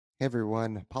Hey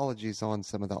everyone, apologies on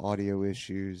some of the audio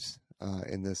issues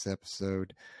in this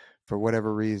episode. For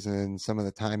whatever reason, some of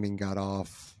the timing got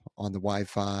off on the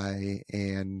Wi-Fi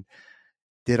and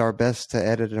did our best to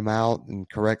edit them out and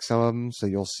correct some of them. So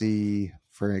you'll see,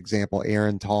 for example,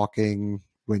 Aaron talking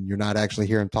when you're not actually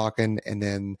hearing him talking. And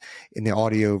then in the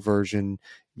audio version,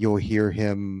 you'll hear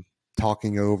him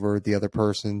talking over the other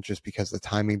person just because the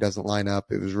timing doesn't line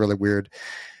up. It was really weird.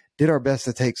 Did our best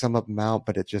to take some of them out,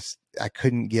 but I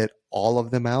couldn't get all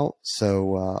of them out.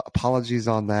 So apologies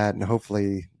on that. And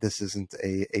hopefully this isn't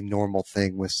a normal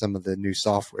thing with some of the new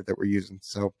software that we're using.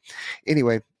 So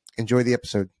anyway, enjoy the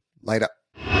episode. Light up.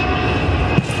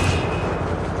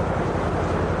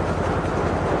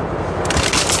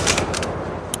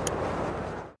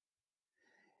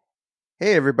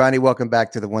 Hey, everybody. Welcome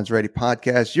back to the Ones Ready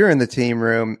podcast. You're in the team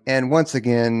room. And once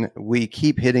again, we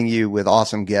keep hitting you with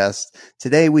awesome guests.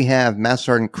 Today, we have Master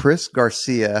Sergeant Chris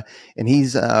Garcia, and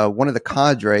he's one of the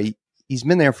cadre. He's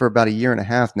been there for about a year and a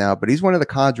half now, but he's one of the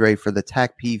cadre for the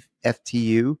TACP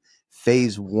FTU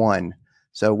Phase 1.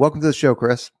 So welcome to the show,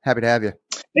 Chris. Happy to have you.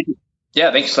 Thank you.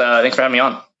 Yeah, thanks for having me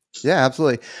on. Yeah,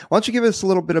 absolutely. Why don't you give us a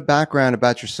little bit of background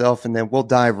about yourself, and then we'll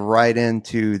dive right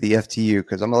into the FTU,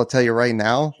 because I'm going to tell you right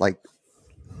now,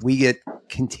 we get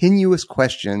continuous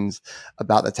questions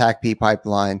about the TACP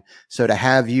pipeline. So to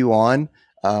have you on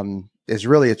is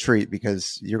really a treat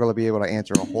because you're going to be able to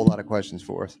answer a whole lot of questions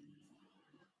for us.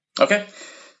 Okay.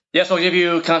 Yeah, so I'll give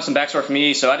you kind of some backstory for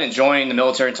me. So I didn't join the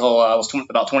military until I was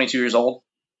about 22 years old.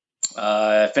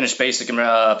 I finished basic in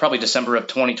probably December of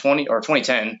 2020 or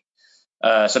 2010. So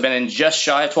I've been in just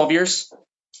shy of 12 years.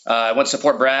 I went to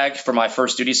support Bragg for my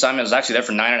first duty assignment. I was actually there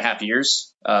for 9.5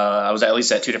 years. I was at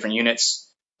least at two different units.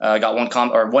 Got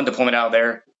one deployment out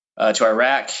there to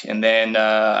Iraq, and then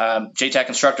JTAC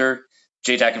instructor,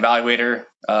 JTAC evaluator.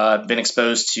 Been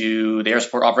exposed to the Air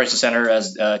Support Operations Center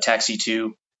as TAC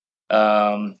C2,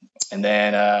 and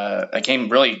then I came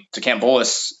really to Camp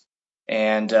Bullis,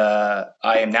 and I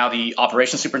am now the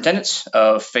operations superintendent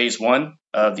of Phase 1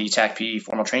 of the TACP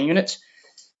Formal Training Unit.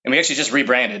 And we actually just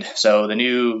rebranded. So the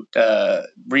new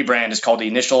rebrand is called the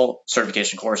Initial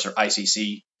Certification Course, or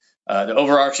ICC. The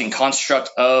overarching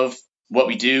construct of what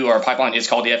we do, our pipeline, is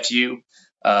called the FTU,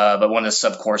 but one of the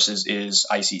sub-courses is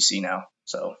ICC now.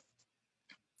 So,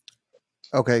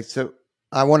 okay, so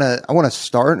I want to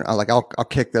start. I'll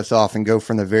kick this off and go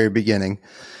from the very beginning.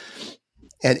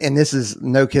 And this is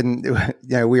no kidding.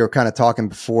 We were kind of talking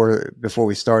before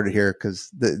we started here because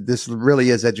this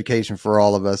really is education for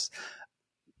all of us.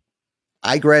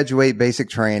 I graduate basic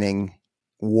training.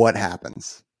 What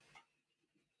happens?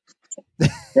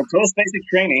 For post basic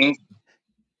training.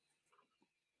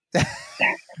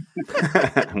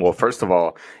 Well, first of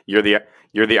all, you're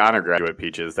the honor graduate,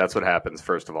 Peaches. That's what happens.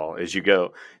 First of all, is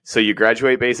you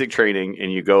graduate basic training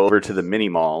and you go over to the mini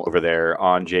mall over there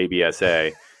on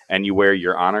JBSA and you wear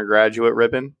your honor graduate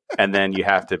ribbon, and then you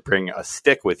have to bring a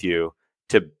stick with you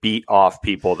to beat off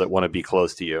people that want to be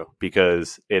close to you,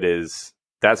 because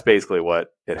that's basically what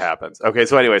it happens. Okay,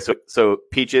 so anyway, so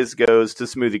Peaches goes to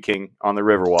Smoothie King on the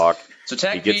Riverwalk. So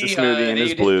TACP, he gets a smoothie in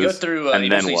his blues, go through,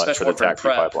 and then what for the TACP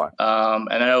pipeline?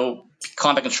 And I know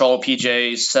Combat Control,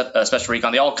 PJs, Special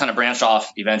Recon, they all kind of branch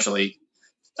off eventually.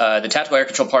 The Tactical Air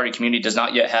Control Party community does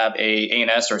not yet have a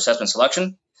ANS or assessment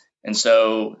selection. And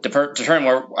so determine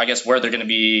where they're going to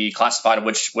be classified, of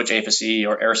which AFSC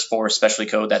or Air Force Specialty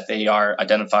Code that they are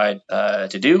identified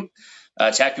to do.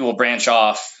 TACP will branch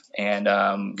off and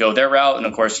go their route. And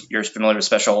of course, you're familiar with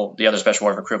the other special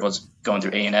warfare equivalents going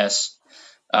through ANS.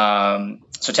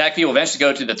 So TACP will eventually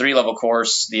go to the 3-level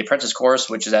course, the apprentice course,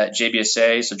 which is at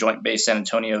JBSA, so Joint Base San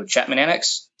Antonio Chapman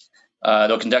Annex.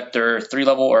 They'll conduct their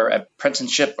 3-level or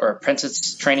apprenticeship or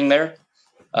apprentice training there.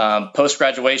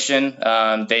 Post-graduation,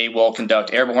 they will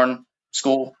conduct airborne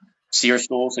school, SEER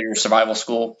school, so your survival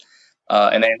school,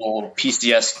 and they will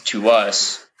PCS to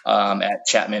us at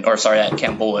Camp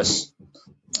Bullis,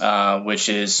 which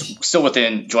is still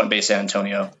within Joint Base San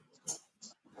Antonio.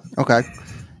 Okay.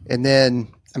 And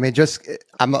then, I'm going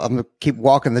to keep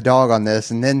walking the dog on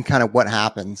this, and then kind of what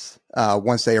happens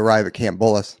once they arrive at Camp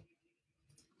Bullis.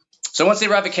 So once they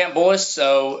arrive at Camp Bullis,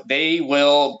 so they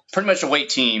will pretty much await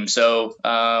team. So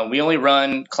we only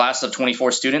run class of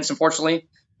 24 students, unfortunately.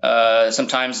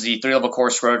 Sometimes the 3-level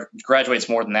course graduates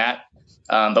more than that.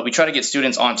 But we try to get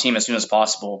students on team as soon as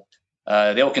possible.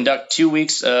 They will conduct 2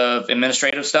 weeks of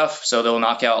administrative stuff. So they'll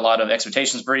knock out a lot of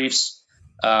expectations briefs.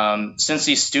 Since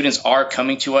these students are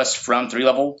coming to us from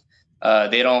 3-level,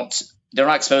 they're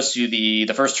not exposed to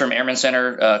the first term Airman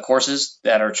Center courses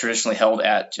that are traditionally held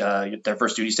at their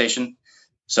first duty station.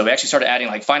 So we actually started adding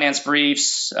like finance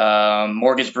briefs,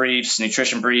 mortgage briefs,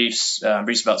 nutrition briefs,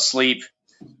 briefs about sleep,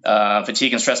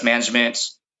 fatigue and stress management.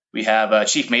 We have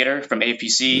Chief Mater from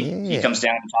AFPC. Yeah. He comes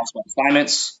down and talks about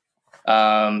assignments.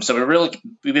 So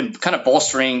we've been kind of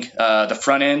bolstering the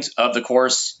front end of the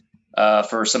course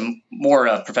for some more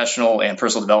professional and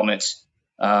personal development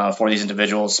for these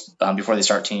individuals before they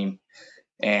start team.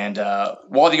 And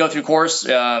while they go through course,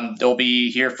 they'll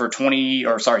be here for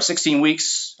 16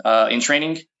 weeks in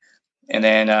training, and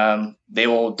then they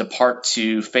will depart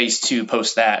to phase 2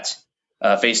 post that.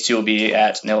 Phase 2 will be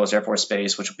at Nellis Air Force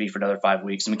Base, which will be for another 5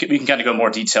 weeks. And we can kind of go more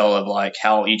detail of like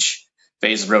how each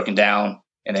phase is broken down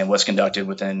and then what's conducted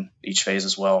within each phase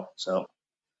as well. So,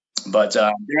 but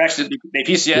they're actually,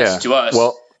 they PCS to us,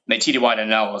 they TDY to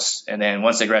Nellis. And then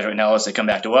once they graduate Nellis, they come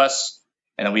back to us.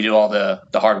 And then we do all the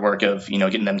hard work of,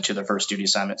 getting them to their first duty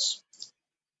assignments.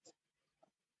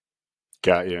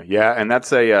 Got you. Yeah. And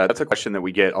that's a question that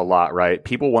we get a lot, right?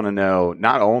 People want to know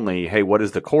not only, hey, what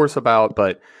is the course about,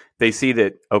 but they see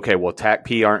that, okay, well, TAC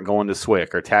P aren't going to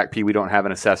SWCC, or TAC P, we don't have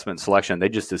an assessment selection. They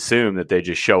just assume that they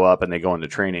just show up and they go into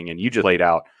training. And you just laid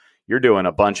out, you're doing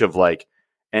a bunch of like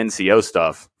NCO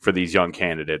stuff for these young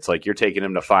candidates. Like you're taking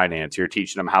them to finance, you're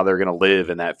teaching them how they're going to live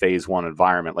in that phase 1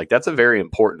 environment. Like that's a very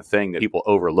important thing that people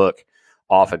overlook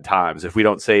oftentimes. If we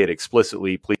don't say it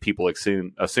explicitly, people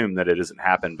assume that it doesn't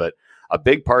happen. But a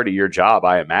big part of your job,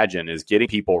 I imagine, is getting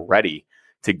people ready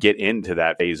to get into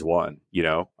that phase 1.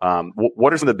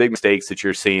 What are some of the big mistakes that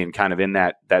you're seeing kind of in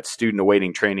that student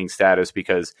awaiting training status?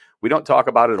 Because we don't talk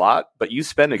about it a lot, but you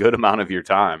spend a good amount of your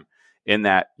time in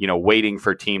that, waiting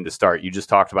for team to start. You just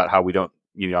talked about how we don't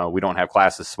have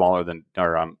classes larger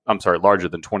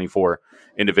than 24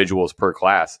 individuals per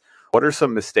class. What are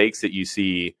some mistakes that you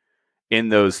see in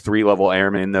those 3-level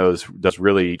airmen, in those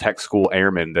really tech school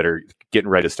airmen that are getting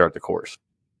ready to start the course?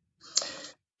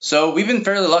 So we've been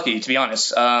fairly lucky, to be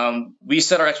honest. We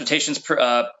set our expectations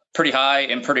pretty high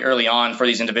and pretty early on for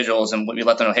these individuals, and we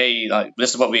let them know, hey, this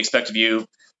is what we expect of you.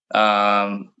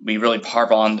 We really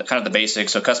harp on kind of the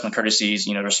basics, so custom courtesies,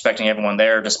 respecting everyone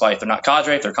there, despite if they're not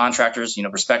cadre, if they're contractors,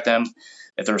 respect them.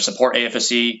 If they're support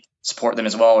AFSC, support them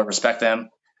as well, or respect them.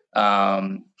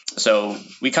 So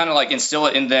we kind of like instill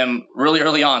it in them really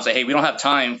early on, say, hey, we don't have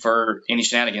time for any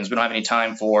shenanigans. We don't have any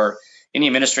time for any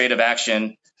administrative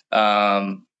action.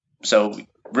 So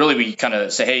really we kind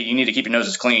of say, hey, you need to keep your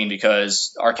noses clean,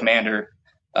 because our commander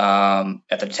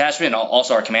at the detachment, and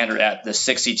also our commander at the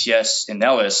 6th CTS in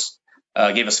Nellis,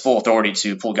 gave us full authority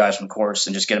to pull guys from the course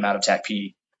and just get them out of TAC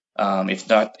P. If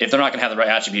they're not going to have the right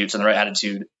attributes and the right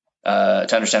attitude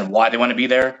to understand why they want to be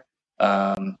there,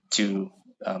 to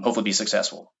hopefully be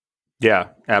successful. Yeah,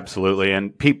 absolutely.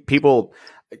 And people,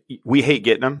 we hate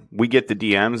getting them. We get the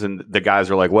DMs and the guys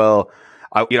are like, well,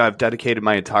 I've dedicated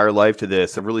my entire life to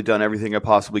this. I've really done everything I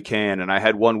possibly can. And I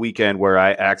had one weekend where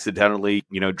I accidentally,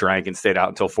 drank and stayed out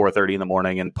until 4:30 in the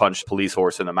morning and punched a police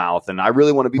horse in the mouth. And I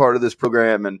really want to be part of this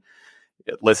program. And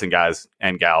listen, guys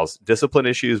and gals, discipline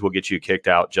issues will get you kicked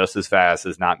out just as fast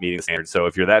as not meeting the standards. So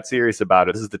if you're that serious about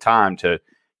it, this is the time to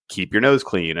keep your nose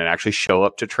clean and actually show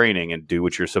up to training and do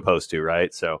what you're supposed to,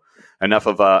 right? So enough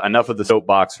of the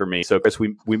soapbox for me. So Chris,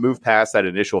 we move past that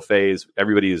initial phase.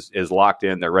 Everybody is locked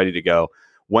in. They're ready to go.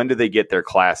 When do they get their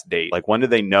class date? Like, when do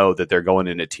they know that they're going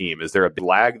in a team? Is there a big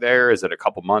lag there? Is it a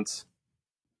couple months?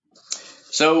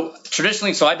 So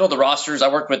traditionally, I build the rosters.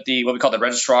 I work with what we call the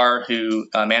registrar, who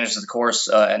manages the course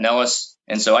at Nellis.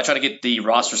 And so I try to get the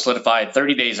roster solidified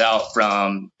 30 days out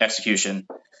from execution.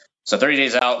 So 30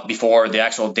 days out before the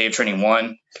actual day of training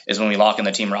 1 is when we lock in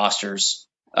the team rosters.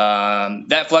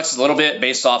 That flexes a little bit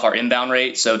based off our inbound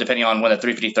rate. So depending on when the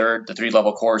 353rd, the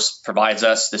 3-level course, provides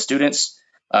us the students,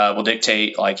 will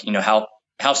dictate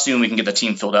how soon we can get the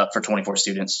team filled up for 24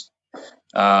 students.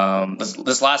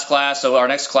 This last class, so our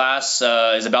next class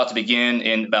is about to begin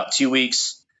in about 2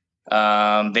 weeks.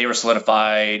 They were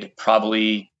solidified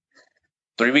probably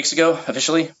 3 weeks ago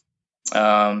officially.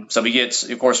 So we get,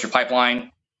 of course, your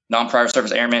pipeline, non-prior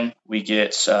service airmen. We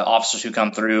get officers who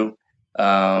come through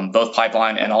both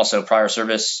pipeline and also prior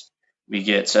service. We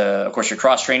get, of course, your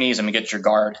cross trainees, and we get your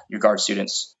guard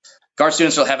students. Guard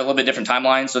students will have a little bit different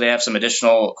timelines, so they have some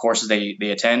additional courses they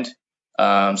attend.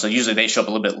 So usually they show up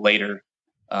a little bit later,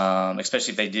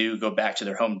 especially if they do go back to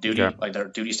their home duty, like their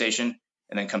duty station,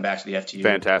 and then come back to the FTU.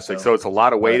 Fantastic. So it's a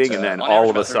lot of waiting, and then all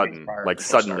of a sudden,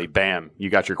 suddenly, bam, you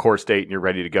got your course date and you're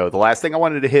ready to go. The last thing I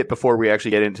wanted to hit before we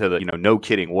actually get into the, no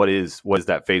kidding, what is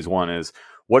that phase 1 is,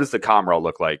 what does the COMRAL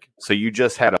look like? So you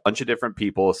just had a bunch of different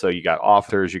people. So you got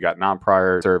officers, you got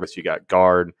non-prior service, you got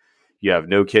guard, you have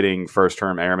no kidding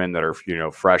first-term airmen that are,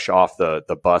 fresh off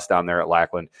the bus down there at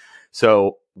Lackland.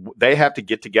 So they have to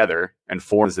get together and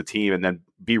form as a team and then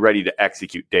be ready to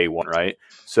execute day one, right?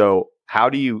 So how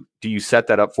do you set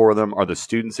that up for them? Are the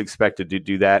students expected to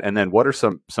do that? And then what are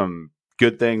some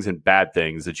good things and bad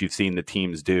things that you've seen the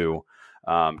teams do?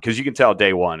 Because you can tell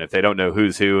day one, if they don't know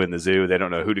who's who in the zoo, they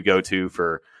don't know who to go to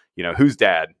for, who's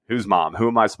dad, who's mom, who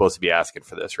am I supposed to be asking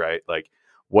for this, right? Like,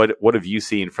 what have you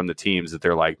seen from the teams that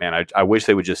they're like, man, I wish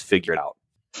they would just figure it out?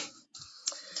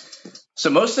 So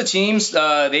most of the teams,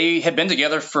 they have been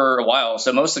together for a while.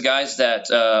 So most of the guys that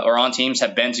are on teams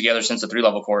have been together since the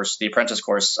 3-level course, the apprentice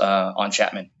course on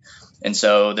Chapman. And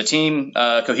so the team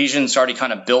cohesion's already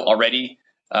kind of built already.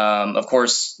 Of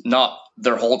course, not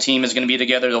their whole team is going to be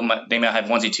together. They might have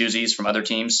onesie twosies from other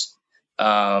teams.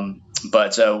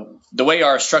 But the way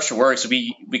our structure works,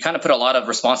 we kind of put a lot of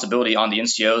responsibility on the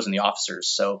NCOs and the officers.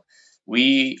 So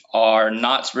we are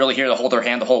not really here to hold their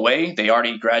hand the whole way. They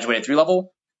already graduated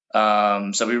 3-level.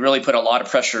 So we really put a lot of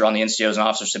pressure on the NCOs and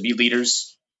officers to be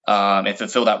leaders and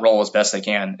fulfill that role as best they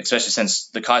can, especially since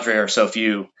the cadre are so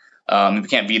few. We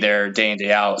can't be there day in,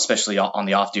 day out, especially on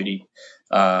the off duty.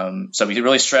 So we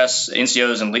really stress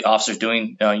NCOs and officers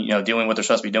doing what they're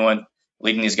supposed to be doing,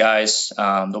 leading these guys.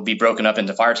 They'll be broken up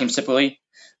into fire teams typically.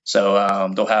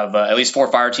 So they'll have at least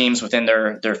 4 fire teams within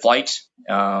their flight.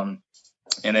 And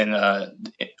then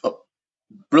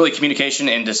really communication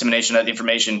and dissemination of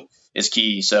information is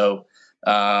key. So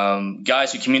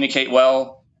guys who communicate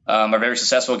well are very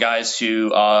successful. Guys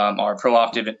who are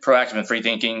proactive and free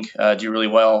thinking do really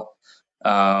well.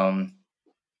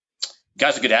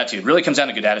 Guys with good attitude, really comes down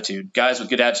to good attitude. Guys with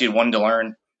good attitude, wanting to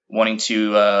learn, wanting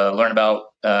to learn about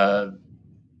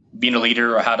being a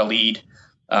leader or how to lead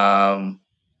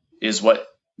is what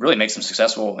really makes them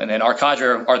successful. And then our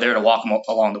cadre are there to walk them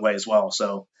along the way as well.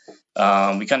 So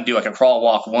we kind of do like a crawl,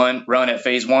 walk, run at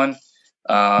phase 1.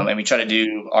 And we try to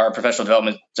do our professional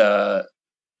development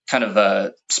kind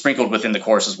of sprinkled within the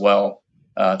course as well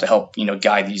to help,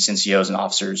 guide these NCOs and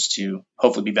officers to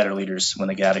hopefully be better leaders when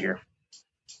they get out of here.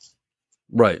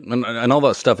 Right. And all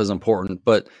that stuff is important.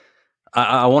 But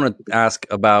I want to ask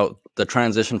about the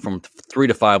transition from 3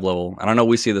 to 5 level. And I know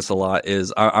we see this a lot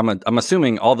is I'm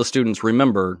assuming all the students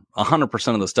remember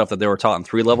 100% of the stuff that they were taught in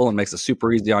 3 level and makes it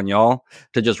super easy on y'all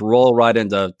to just roll right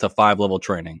into 5 level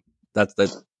training. That's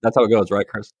how it goes, right,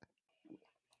 Chris?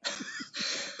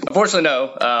 Unfortunately,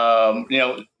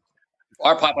 no.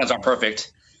 Our pipelines aren't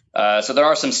perfect. So there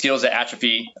are some skills that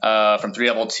atrophy from 3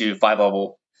 level to 5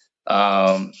 level.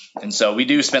 And so we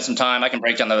do spend some time. I can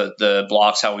break down the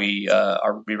blocks, how we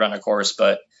run our course,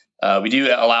 but we do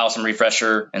allow some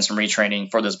refresher and some retraining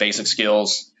for those basic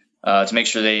skills to make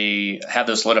sure they have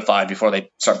those solidified before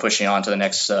they start pushing on to the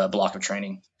next block of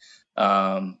training.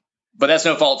 But that's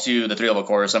no fault to the 3-level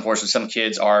course. Unfortunately, some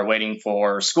kids are waiting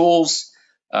for schools.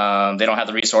 They don't have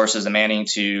the resources, the manning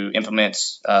to implement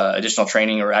additional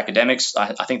training or academics.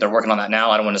 I think they're working on that now.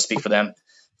 I don't want to speak for them.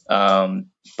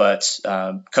 But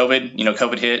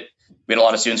COVID hit. We had a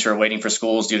lot of students who were waiting for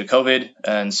schools due to COVID.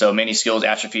 And so many skills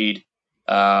atrophied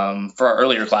for our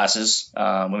earlier classes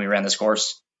when we ran this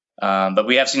course. But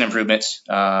we have seen improvements.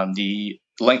 The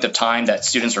length of time that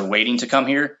students are waiting to come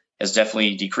here has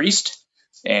definitely decreased.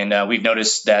 And we've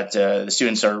noticed that the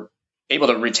students are able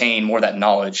to retain more of that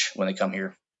knowledge when they come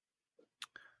here.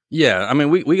 Yeah, I mean,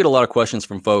 we get a lot of questions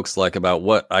from folks like about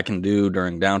what I can do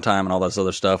during downtime and all this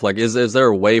other stuff. Like, is there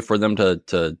a way for them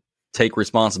to take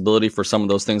responsibility for some of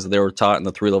those things that they were taught in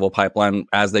the 3-level pipeline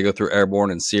as they go through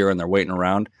airborne and SEER and they're waiting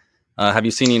around? Have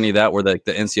you seen any of that where the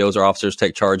NCOs or officers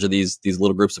take charge of these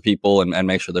little groups of people and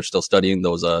make sure they're still studying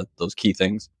those key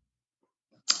things?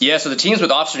 Yeah, so the teams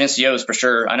with officer and NCOs for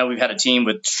sure. I know we've had a team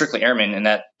with strictly airmen, and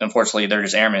that unfortunately they're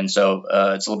just airmen, so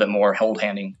it's a little bit more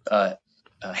hand-holding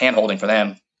for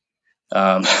them.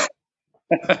 Oh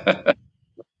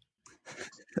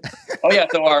yeah,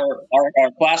 so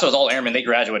our class was all airmen. They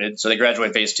graduated, so they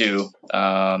graduated phase 2.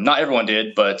 Not everyone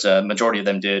did, but majority of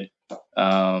them did.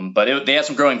 But they had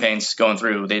some growing pains going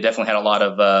through. They definitely had a lot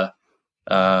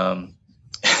of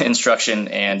instruction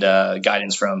and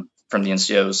guidance from the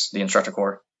NCOs, the instructor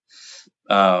corps.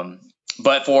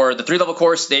 But for the 3-level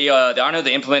course, they are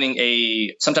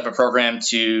implementing some type of program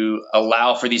to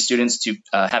allow for these students to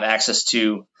have access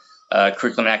to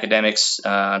curriculum and academics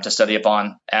to study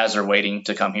upon as they're waiting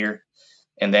to come here.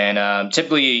 And then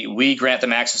typically we grant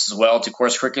them access as well to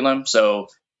course curriculum. So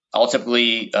I'll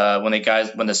typically, when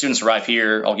the students arrive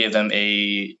here, I'll give them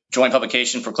a joint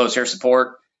publication for close air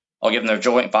support. I'll give them their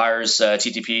joint fires,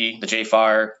 TTP, the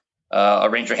J-Fire, a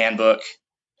Ranger handbook,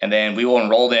 and then we will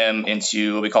enroll them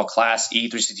into what we call Class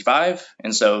E365.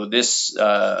 And so this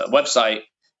website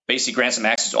basically grants them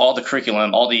access to all the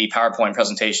curriculum, all the PowerPoint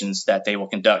presentations that they will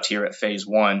conduct here at phase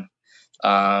 1.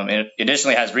 And it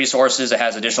additionally has resources. It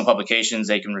has additional publications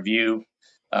they can review.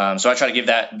 So I try to give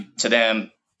that to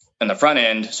them in the front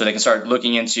end so they can start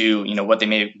looking into, what they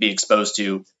may be exposed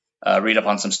to, read up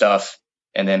on some stuff,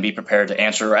 and then be prepared to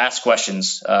answer or ask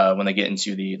questions when they get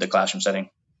into the classroom setting.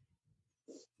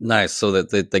 Nice. So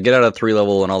that they get out of 3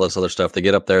 level and all this other stuff. They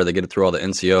get up there, they get it through all the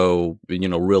NCO,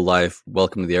 real life,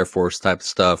 welcome to the Air Force type of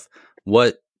stuff.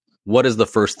 What is the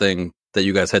first thing that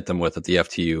you guys hit them with at the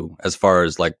FTU as far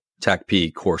as like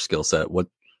TACP core skill set? What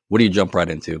do you jump right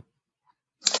into?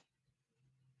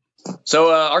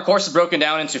 So our course is broken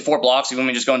down into 4 blocks. You want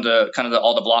me to just go into kind of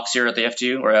all the blocks here at the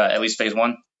FTU, or at least phase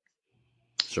 1?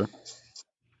 Sure.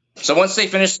 So once they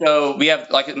finish, so we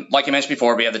have, like you mentioned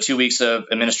before, we have the 2 weeks of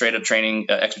administrative training,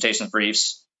 expectations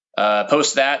briefs.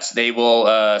 Post that, they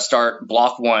will start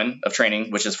block 1 of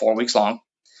training, which is 4 weeks long.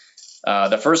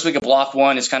 The first week of block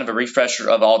 1 is kind of a refresher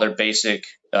of all their basic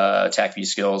TACP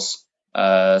skills.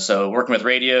 So working with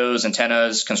radios,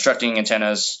 antennas, constructing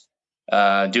antennas,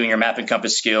 doing your map and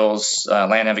compass skills,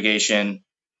 land navigation,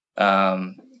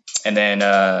 and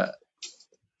then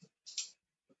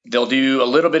they'll do a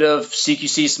little bit of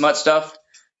CQC SMUT stuff,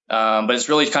 but it's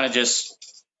really kind of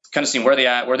seeing where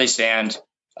they stand,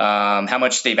 how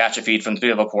much they've atrophied from the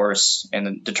 3-level course, and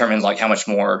then determines like how much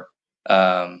more,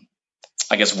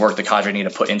 work the cadre need to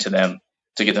put into them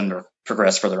to get them to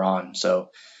progress further on.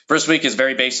 So first week is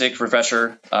very basic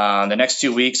refresher. The next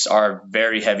 2 weeks are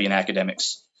very heavy in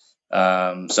academics.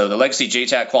 So the Legacy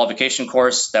JTAC qualification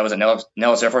course that was at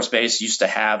Nellis Air Force Base used to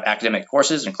have academic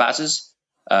courses and classes.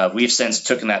 We've since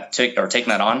taken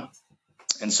that on.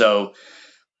 And so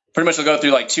pretty much they'll go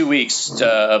through like 2 weeks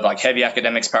of like heavy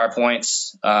academics,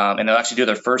 PowerPoints, and they'll actually do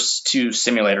their first 2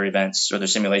 simulator events or their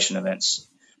simulation events.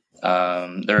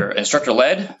 They're instructor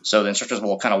led. So the instructors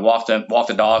will kind of walk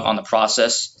the dog on the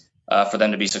process for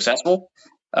them to be successful.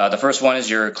 The first one is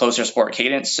your close air support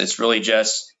cadence. It's really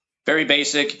just very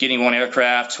basic, getting one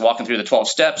aircraft, walking through the 12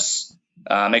 steps,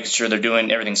 making sure they're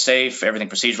doing everything safe, everything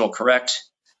procedural correct.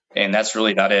 And that's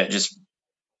really about it. Just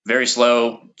very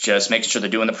slow, just making sure they're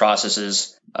doing the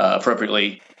processes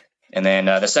appropriately. And then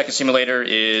the second simulator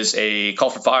is a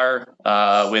call for fire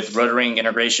with rotoring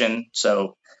integration.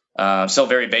 So still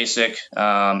very basic.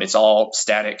 It's all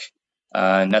static,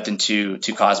 nothing too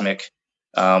cosmic.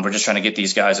 We're just trying to get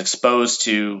these guys exposed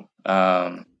to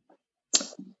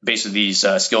basically these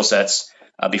skill sets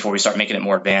before we start making it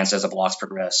more advanced as the blocks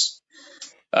progress.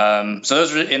 So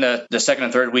those are in the second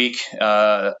and third week,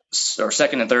 or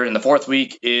second and third, and the fourth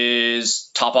week is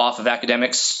top off of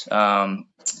academics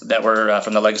that were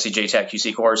from the Legacy JTAC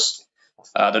QC course.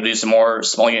 They'll do some more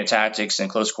small unit tactics and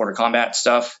close quarter combat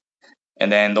stuff,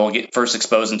 and then they'll get first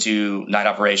exposed into night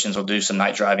operations. We'll do some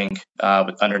night driving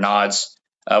under nods,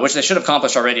 which they should have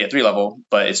accomplished already at 3 level,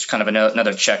 but it's kind of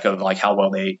another check of like how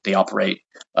well they operate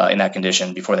in that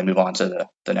condition before they move on to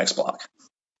the next block.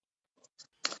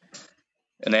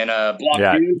 And then block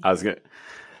 2. I was good.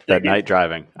 That night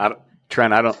driving.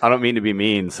 Trent, I don't mean to be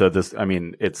mean. So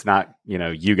it's not,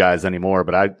 you guys anymore,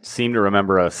 but I seem to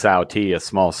remember a SAO-T, a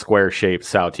small square shaped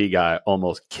SAO-T guy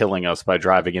almost killing us by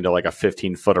driving into like a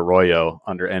 15-foot arroyo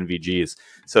under NVGs.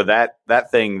 So that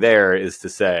thing there is to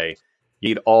say you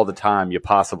need all the time you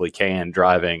possibly can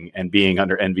driving and being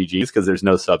under NVGs because there's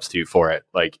no substitute for it.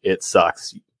 Like it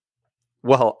sucks.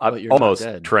 Well, almost,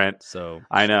 dead, Trent. So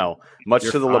I know. Much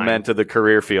to the lament of the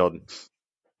career field.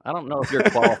 I don't know if you're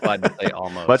qualified to say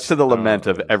almost. Much to the lament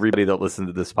of everybody that listened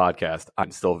to this podcast. I'm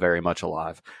still very much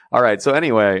alive. All right. So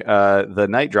anyway, the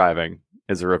night driving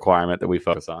is a requirement that we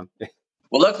focus on.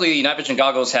 Well, luckily, night vision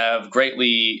goggles have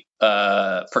greatly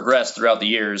progressed throughout the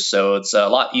years, so it's a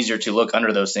lot easier to look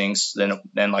under those things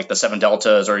than like the 7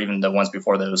 Deltas or even the ones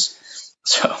before those.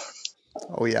 So.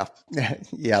 Oh yeah,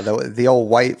 yeah. The old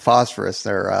white phosphorus,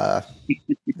 they're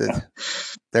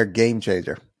game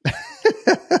changer.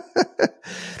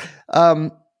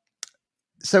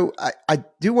 So I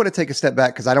do want to take a step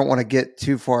back because I don't want to get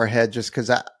too far ahead. Just because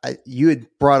you had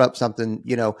brought up something,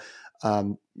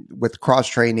 with cross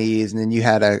trainees, and then you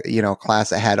had a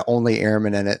class that had only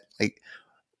airmen in it. Like,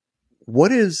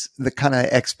 what is the kind of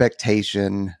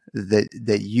expectation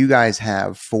that you guys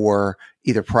have for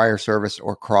either prior service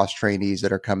or cross trainees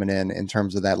that are coming in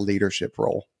terms of that leadership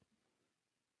role?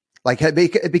 Like,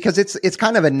 because it's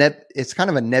kind of a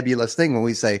nebulous thing when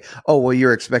we say, oh, well,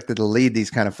 you're expected to lead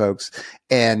these kind of folks,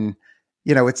 and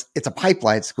it's a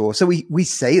pipeline school. So we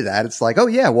say that it's like, oh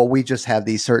yeah, well, we just have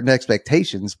these certain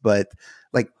expectations, but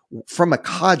like from a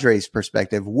cadre's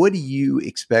perspective, what do you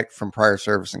expect from prior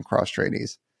service and cross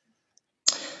trainees?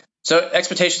 So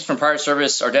expectations from prior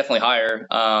service are definitely higher,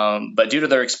 but due to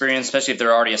their experience, especially if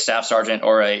they're already a staff sergeant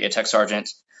or a tech sergeant,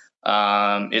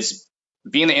 it's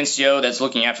being the NCO that's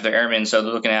looking after the airmen, so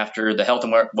they're looking after the health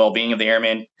and well-being of the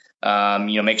airmen,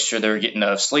 making sure they're getting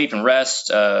enough sleep and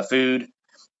rest, food,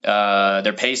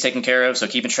 their pay is taken care of. So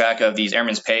keeping track of these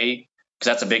airmen's pay,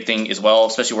 because that's a big thing as well,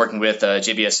 especially working with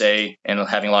JBSA and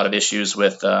having a lot of issues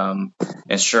with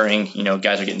ensuring,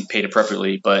 guys are getting paid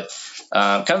appropriately. But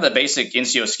kind of the basic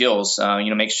NCO skills,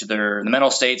 make sure the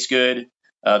mental state's good,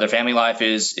 their family life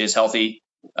is healthy,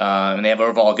 and they have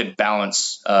overall good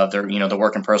balance of their, the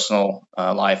work and personal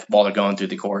life while they're going through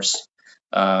the course.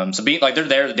 So they're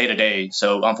there day to day.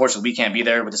 So unfortunately, we can't be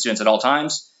there with the students at all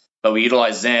times, but we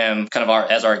utilize them kind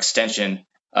of as our extension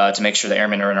to make sure the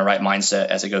airmen are in the right mindset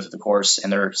as they go through the course,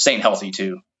 and they're staying healthy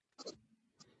too.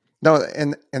 No,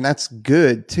 and that's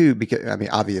good too, because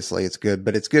obviously it's good,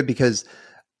 but it's good because,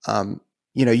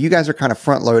 you guys are kind of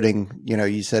front loading,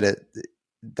 you said it,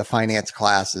 the finance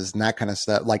classes and that kind of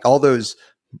stuff, like all those,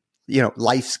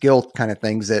 life skill kind of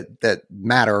things that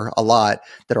matter a lot,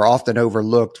 that are often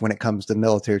overlooked when it comes to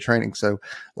military training. So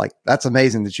like, that's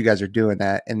amazing that you guys are doing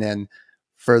that. And then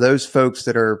for those folks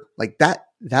that are like that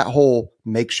whole,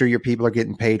 make sure your people are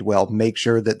getting paid well, make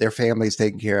sure that their family is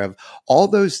taken care of, all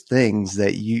those things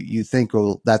that you think,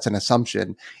 well, that's an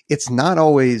assumption. It's not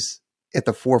always at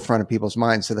the forefront of people's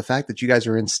minds. So the fact that you guys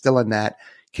are instilling that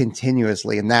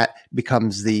continuously and that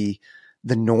becomes the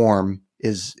norm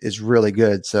is really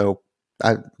good. So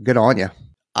good on you.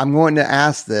 I'm going to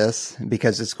ask this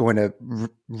because it's going to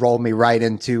roll me right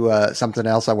into something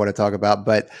else I want to talk about,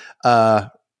 but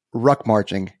ruck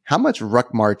marching. How much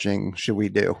ruck marching should we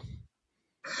do?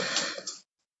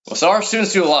 Well, so our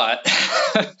students do a lot.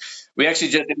 We actually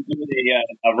just did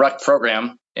a ruck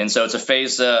program, and so it's a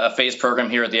phase program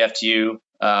here at the FTU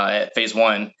at phase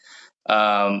 1.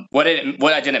 What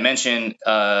I didn't mention in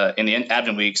the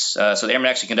admin weeks, so the airmen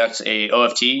actually conduct a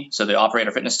OFT, so the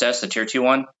operator fitness test, the tier 2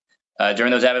 one,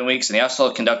 during those admin weeks, and they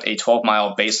also conduct a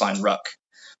 12-mile baseline ruck.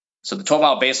 So the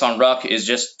 12-mile baseline ruck is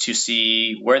just to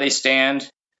see where they stand,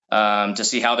 to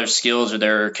see how their skills or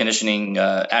their conditioning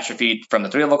atrophied from the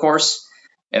 3-level course.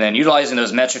 And then utilizing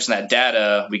those metrics and that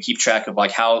data, we keep track of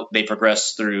like how they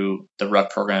progress through the ruck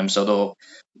program. So they'll,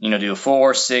 do a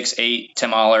 4, 6, 8,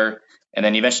 10-miler, and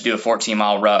then eventually do a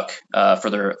 14-mile ruck for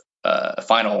their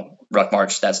final ruck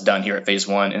march that's done here at phase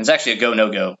 1. And it's actually a go,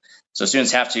 no go. So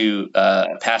students have to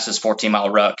pass this 14-mile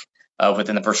ruck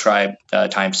within the prescribed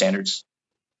time standards.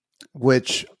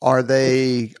 Which are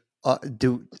they? Are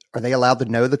they allowed to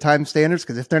know the time standards?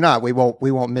 Because if they're not, we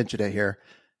won't mention it here.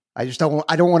 I just don't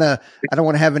want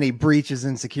to have any breaches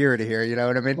in security here. You know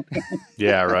what I mean?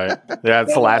 Yeah, right. Yeah,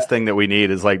 that's the last thing that we need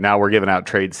is like now we're giving out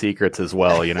trade secrets as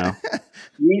well. We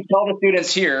tell the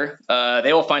students here,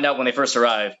 they will find out when they first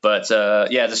arrive. But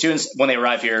the students when they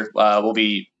arrive here will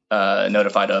be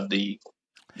notified of the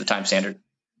time standard.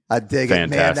 I dig it,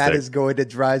 man. That is going to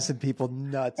drive some people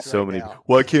nuts. So many. Now.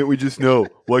 Why can't we just know?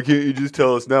 Why can't you just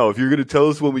tell us now? If you're going to tell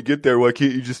us when we get there, why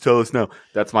can't you just tell us now?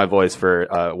 That's my voice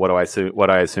for what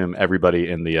I assume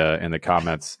everybody in the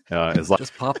comments is like.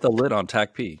 Just pop the lid on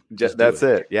TAC P. That's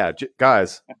it. Yeah,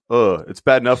 guys. It's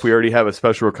bad enough we already have a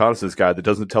special reconnaissance guy that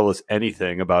doesn't tell us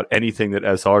anything about anything that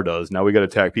SR does. Now we got a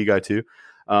TAC P guy too.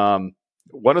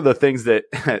 One of the things that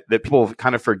people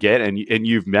kind of forget, and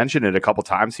you've mentioned it a couple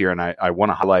times here, and I want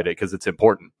to highlight it because it's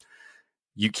important.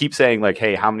 You keep saying like,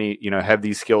 hey, how many, have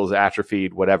these skills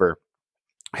atrophied, whatever.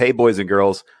 Hey, boys and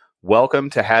girls, welcome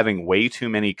to having way too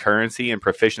many currency and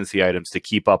proficiency items to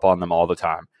keep up on them all the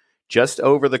time. Just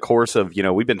over the course of,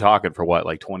 we've been talking for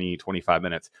like 20, 25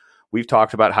 minutes. We've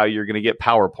talked about how you're going to get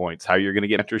PowerPoints, how you're going to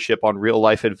get mentorship on real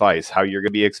life advice, how you're going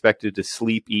to be expected to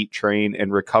sleep, eat, train,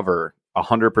 and recover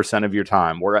 100% of your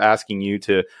time. We're asking you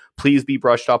to please be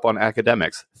brushed up on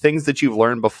academics, things that you've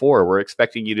learned before. We're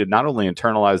expecting you to not only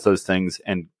internalize those things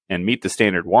and meet the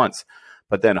standard once,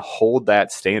 but then hold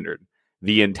that standard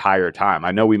the entire time.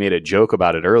 I know we made a joke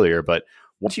about it earlier, but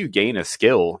once you gain a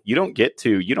skill, you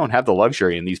don't have the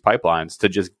luxury in these pipelines to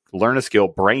just learn a skill,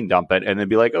 brain dump it, and then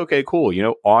be like, okay,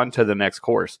 cool, on to the next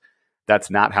course. That's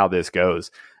not how this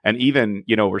goes. And even,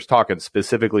 we're talking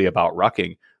specifically about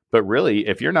rucking. But really,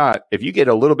 if you get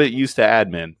a little bit used to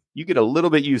admin, you get a little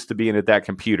bit used to being at that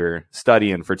computer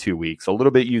studying for 2 weeks, a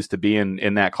little bit used to being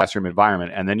in that classroom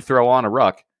environment, and then you throw on a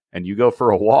ruck and you go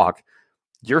for a walk,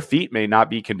 your feet may not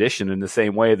be conditioned in the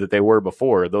same way that they were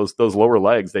before. Those lower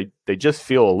legs, they just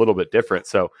feel a little bit different.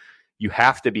 So you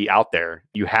have to be out there.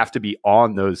 You have to be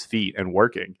on those feet and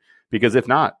working, because if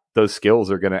not, those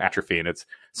skills are going to atrophy. And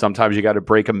sometimes you got to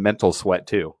break a mental sweat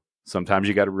too. Sometimes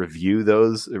you got to review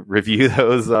those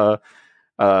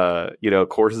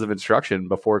courses of instruction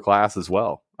before class as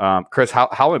well. Chris,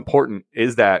 how important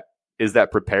is that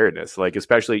preparedness? Like,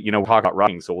 especially, we'll talk about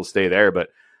running, so we'll stay there, but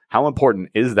How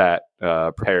important is that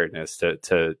preparedness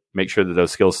to make sure that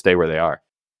those skills stay where they are?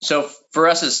 So for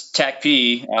us as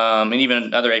TACP, and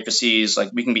even other APCs,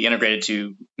 like we can be integrated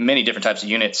to many different types of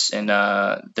units. And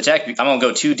the TACP, I won't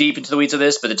go too deep into the weeds of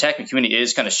this, but the TACP community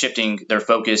is kind of shifting their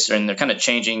focus, and they're kind of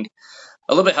changing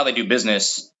a little bit how they do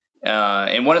business.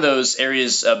 And one of those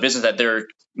areas of business that they're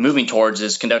moving towards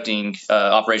is conducting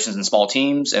operations in small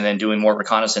teams, and then doing more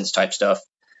reconnaissance type stuff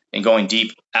and going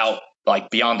deep out, like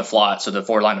beyond the FLOT, so the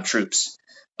forward line of troops,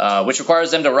 which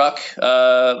requires them to ruck,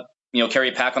 carry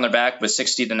a pack on their back with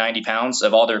 60 to 90 pounds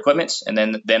of all their equipment, and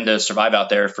then them to survive out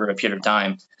there for a period of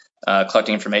time,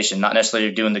 collecting information, not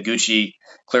necessarily doing the Gucci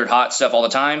cleared hot stuff all the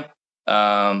time,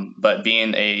 but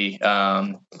being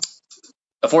a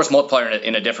force multiplier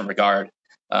in a different regard.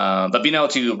 But being able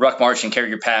to ruck march and carry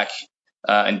your pack,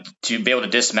 and to be able to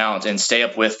dismount and stay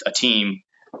up with a team,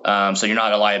 so you're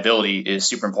not a liability, is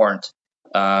super important.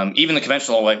 Even the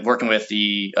conventional, like working with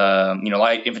the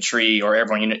light infantry or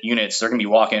airborne units, they're going to be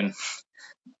walking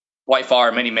quite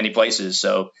far, many places.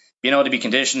 So being able to be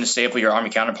conditioned to stay up with your Army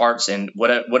counterparts and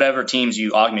whatever teams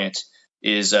you augment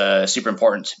is super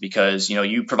important, because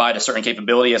you provide a certain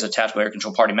capability as a tactical air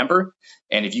control party member,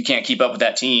 and if you can't keep up with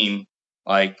that team,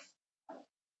 like,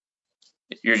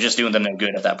 you're just doing them no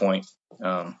good at that point.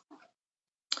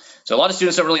 So a lot of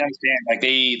students don't really understand. Like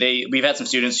we've had some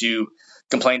students who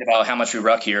complained about how much we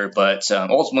ruck here, but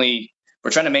ultimately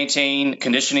we're trying to maintain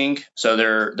conditioning so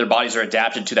their bodies are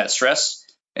adapted to that stress.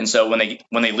 And so when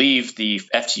they leave the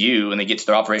FTU and they get to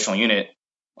their operational unit,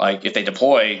 like if they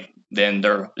deploy, then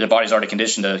their body's already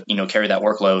conditioned to carry that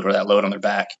workload or that load on their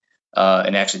back,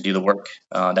 and actually do the work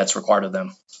that's required of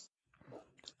them.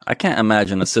 I can't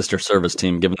imagine a sister service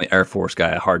team giving the Air Force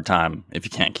guy a hard time if you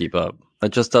can't keep up.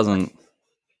 That just doesn't.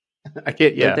 I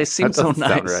can't. Yeah, they seem so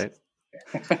nice, right?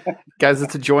 Guys,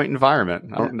 it's a joint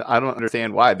environment. I don't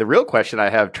understand why. The real question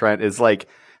I have, Trent, is like,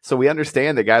 so we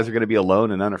understand that guys are going to be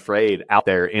alone and unafraid out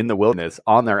there in the wilderness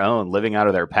on their own, living out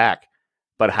of their pack.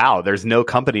 But how? There's no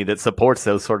company that supports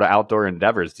those sort of outdoor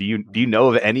endeavors. Do you know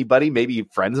of anybody, maybe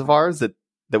friends of ours, that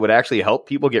would actually help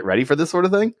people get ready for this sort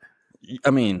of thing?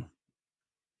 I mean,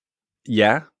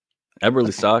 yeah,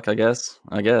 Eberly stock, I guess.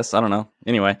 I don't know.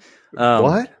 Anyway,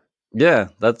 what? Yeah,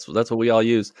 that's what we all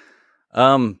use.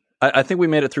 I think we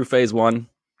made it through phase 1,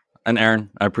 and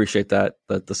Aaron, I appreciate that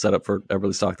the setup for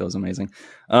Eberly stock, that was amazing.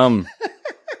 So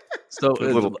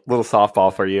little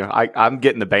softball for you. I'm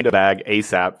getting the Bando bag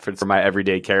ASAP for my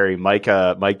everyday carry. Mike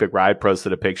McBride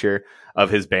posted a picture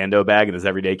of his Bando bag and his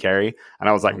everyday carry, and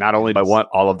I was like, not only do I want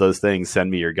all of those things,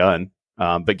 send me your gun.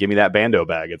 But give me that Bando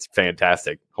bag. It's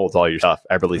fantastic. Holds all your stuff.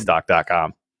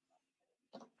 EberlyStock.com.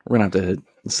 We're going to have to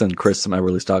send Chris some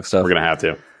Eberly stock stuff. We're going to have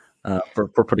to.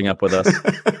 For putting up with us.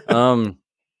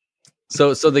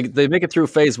 So they make it through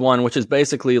phase 1, which is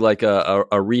basically like a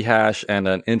rehash and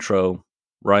an intro,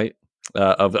 right?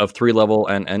 Of 3 level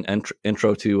and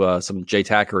intro to some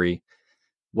JTACery.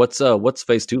 What's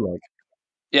phase 2 like?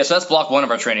 Yeah, so that's block 1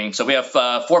 of our training. So we have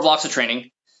 4 blocks of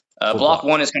training. Block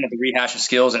 1 is kind of the rehash of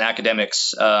skills and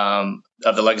academics of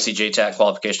the Legacy JTAC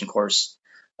qualification course.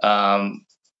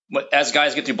 As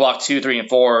guys get through block 2, 3, and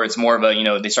 4, it's more of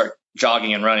a, they start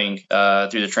jogging and running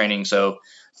through the training. So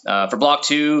for block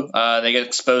 2, they get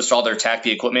exposed to all their TACP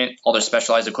equipment, all their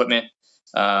specialized equipment.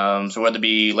 So whether it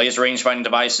be laser range finding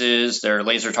devices, their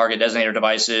laser target designator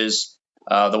devices,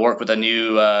 they'll work with a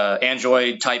new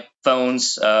Android type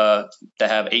phones that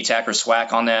have ATAC or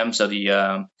SWAC on them. So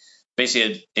the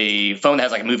basically a phone that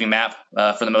has like a moving map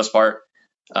for the most part.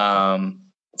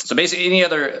 So basically any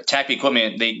other TACP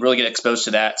equipment, they really get exposed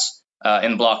to that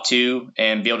in block 2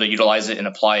 and be able to utilize it and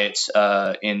apply it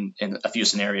in a few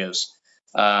scenarios.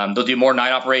 They'll do more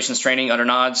night operations training under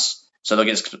nods, so they'll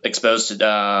get exposed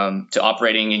to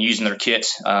operating and using their kit,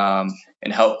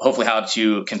 and hopefully how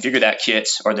to configure that kit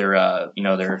or their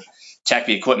TACP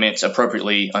equipment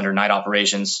appropriately under night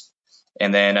operations.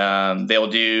 And then they'll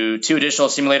do 2 additional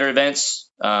simulator events.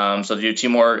 So they'll do 2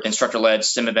 more instructor-led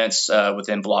sim events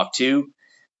within block 2.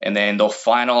 And then they'll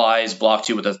finalize block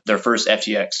 2 with their first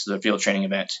FTX, the field training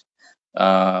event,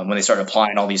 when they start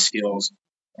applying all these skills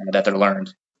that they're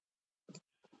learned.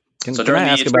 Can I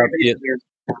ask about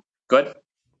Good.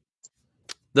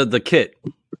 The kit,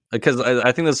 because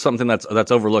I think that's something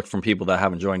that's overlooked from people that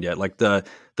haven't joined yet. Like the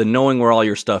knowing where all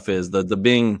your stuff is, the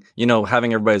being,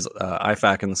 having everybody's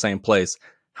IFAC in the same place.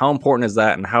 How important is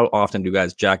that, and how often do you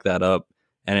guys jack that up,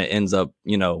 and it ends up,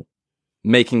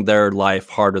 making their life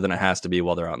harder than it has to be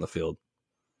while they're out in the field?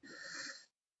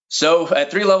 So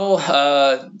at 3 level,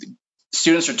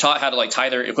 students are taught how to tie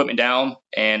their equipment down,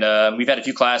 and we've had a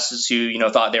few classes who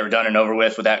thought they were done and over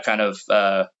with that kind of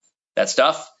that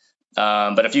stuff.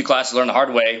 But a few classes learned the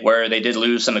hard way where they did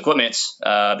lose some equipment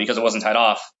because it wasn't tied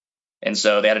off. And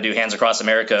so they had to do Hands Across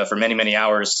America for many, many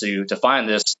hours to find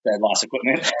this lost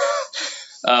equipment.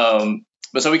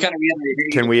 But so we kind of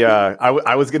reiterated. Can we?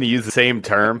 I was going to use the same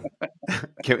term.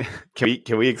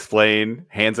 Can we explain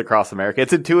Hands Across America?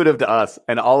 It's intuitive to us,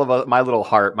 and all of us, my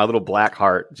little black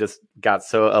heart, just got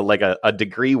so like a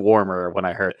degree warmer when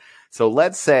I heard it. So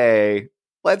let's say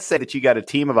that you got a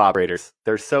team of operators.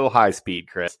 They're so high speed,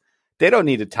 Chris. They don't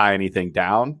need to tie anything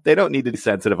down. They don't need to do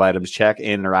sensitive items check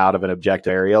in or out of an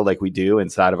objective area like we do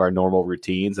inside of our normal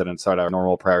routines and inside our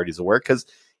normal priorities of work. Because,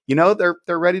 they're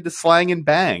ready to slang and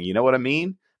bang. You know what I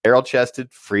mean?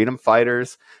 Barrel-chested freedom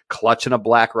fighters, clutching a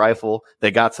black rifle. They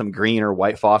got some green or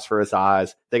white phosphorus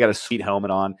eyes. They got a sweet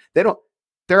helmet on.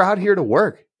 They're out here to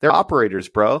work. They're operators,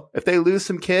 bro. If they lose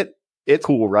some kit, it's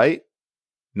cool, right?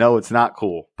 No, it's not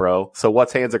cool, bro. So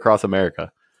what's Hands Across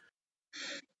America?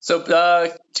 So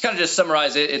to kind of just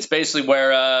summarize it, it's basically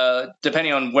where,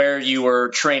 depending on where you were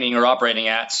training or operating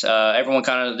at, everyone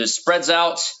kind of just spreads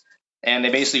out, and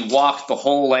they basically walk the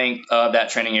whole length of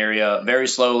that training area very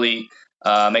slowly,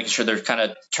 making sure they're kind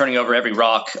of turning over every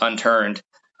rock unturned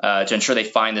to ensure they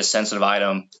find this sensitive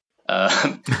item.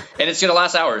 And it's going to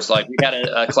last hours. Like, we had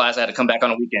a class that had to come back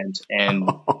on a weekend and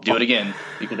do it again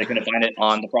because they couldn't find it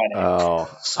on the Friday. Oh,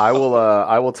 so.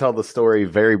 I will tell the story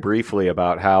very briefly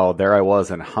about how there I was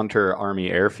in Hunter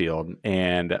Army Airfield,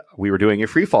 and we were doing a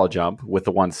free fall jump with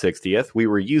the 160th. We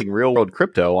were using real world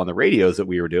crypto on the radios that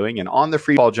we were doing, and on the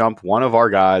free fall jump, one of our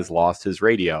guys lost his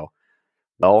radio.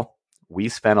 Well, we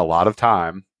spent a lot of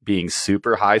time being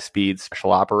super high speed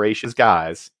special operations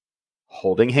guys,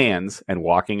 holding hands and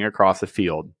walking across a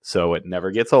field. So it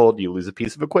never gets old. You lose a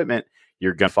piece of equipment,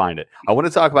 you're going to find it. I want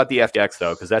to talk about the FTX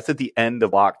though, because that's at the end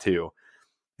of block 2.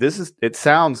 It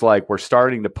sounds like we're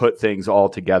starting to put things all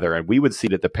together, and we would see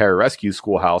it at the pararescue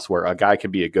schoolhouse where a guy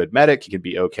can be a good medic. He can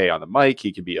be okay on the mic.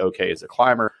 He can be okay as a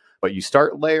climber, but you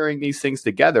start layering these things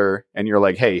together and you're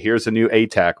like, hey, here's a new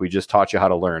ATAC. We just taught you how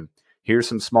to learn. Here's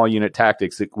some small unit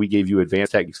tactics that we gave you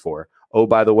advanced techniques for. Oh,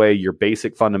 by the way, your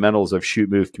basic fundamentals of shoot,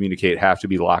 move, communicate have to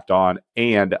be locked on,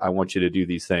 and I want you to do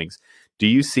these things. Do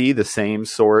you see the same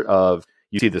sort of,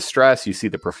 you see the stress, you see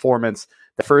the performance?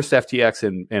 The first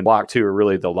FTX in block 2 are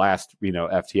really the last,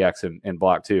 FTX in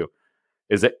block 2.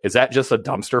 Is that just a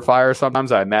dumpster fire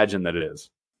sometimes? I imagine that it is.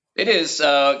 It is.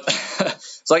 So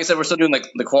like I said, we're still doing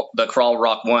the crawl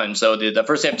rock 1. So the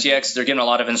first FTX, they're getting a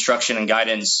lot of instruction and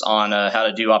guidance on how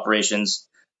to do operations.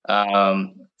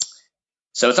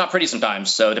 So it's not pretty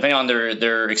sometimes. So depending on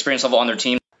their experience level on their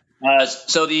team.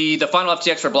 So the final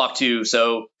FTX for block 2.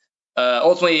 So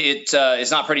ultimately it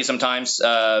is not pretty sometimes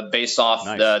based off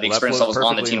the experience levels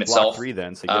on the team itself. 3,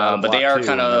 then. So but they are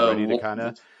kind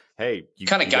of hey, you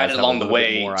kind of guided along the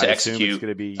way to execute.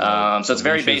 So it's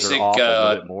very basic.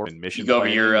 You go over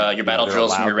your battle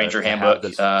drills from your Ranger handbook.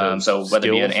 So whether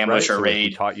it be an ambush or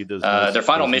raid, their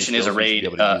final mission is a raid,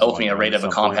 ultimately a raid of a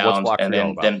compound, and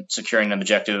then them securing an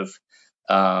objective.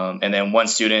 And then one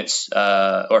student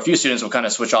or a few students will kind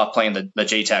of switch off playing the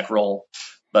JTAC role.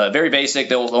 But very basic.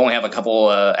 They'll only have a couple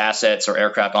assets or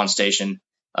aircraft on station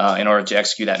in order to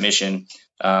execute that mission.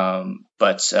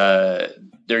 But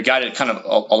they're guided kind of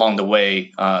along the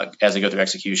way as they go through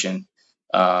execution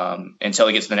until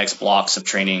they get to the next blocks of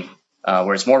training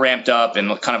where it's more ramped up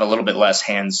and kind of a little bit less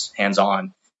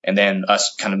hands-on, and then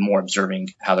us kind of more observing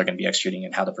how they're going to be executing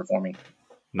and how they're performing.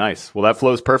 Nice. Well, that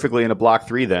flows perfectly into block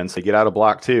 3 then. So you get out of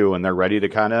block 2 and they're ready to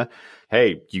kind of,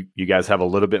 hey, you guys have a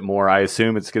little bit more. I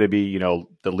assume it's going to be,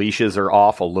 the leashes are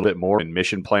off a little bit more in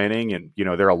mission planning, and,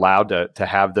 they're allowed to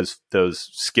have those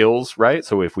skills, right?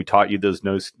 So if we taught you those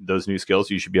new skills,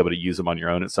 you should be able to use them on your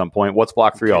own at some point. What's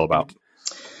block 3 all about?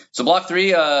 So block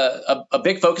 3, a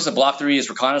big focus of block 3 is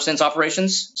reconnaissance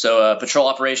operations. So patrol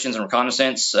operations and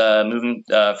reconnaissance, moving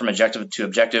from objective to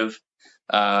objective,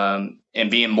 and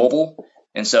being mobile.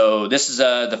 And so this is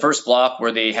the first block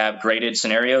where they have graded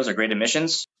scenarios or graded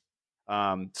missions.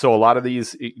 So a lot of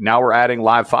these, now we're adding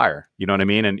live fire, you know what I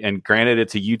mean? And granted,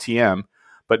 it's a UTM,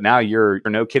 but now you're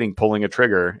no kidding pulling a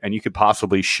trigger and you could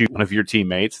possibly shoot one of your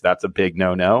teammates. That's a big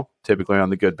no-no. Typically on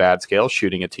the good bad scale,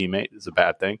 shooting a teammate is a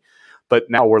bad thing. But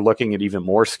now we're looking at even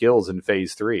more skills in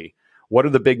phase 3. What are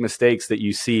the big mistakes that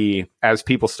you see as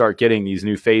people start getting these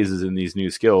new phases and these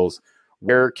new skills?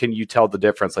 Where can you tell the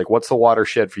difference? Like, what's the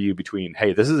watershed for you between,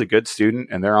 hey, this is a good student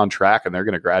and they're on track and they're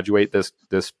going to graduate this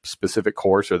specific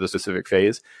course or this specific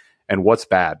phase, and what's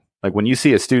bad? Like, when you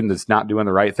see a student that's not doing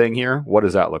the right thing here, what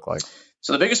does that look like?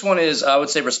 So the biggest one is, I would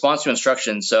say, response to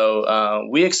instruction. So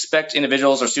we expect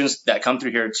individuals or students that come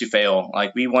through here to fail.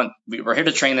 Like, we're here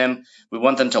to train them. We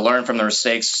want them to learn from their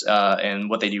mistakes and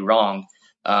what they do wrong.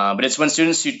 But it's when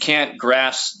students who can't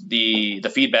grasp the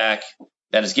feedback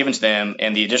that is given to them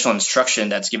and the additional instruction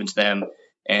that's given to them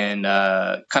and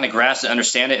kind of grasp and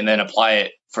understand it and then apply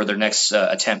it for their next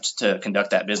attempt to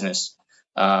conduct that business.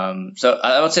 So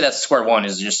I would say that's square one,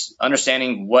 is just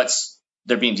understanding what's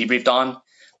they're being debriefed on,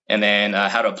 and then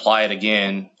how to apply it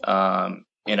again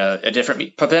in a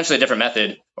different, potentially a different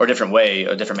method or different way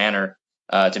or different manner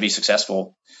to be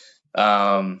successful.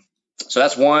 So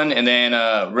that's one. And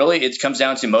then really it comes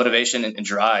down to motivation and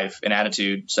drive and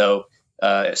attitude. So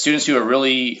students who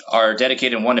are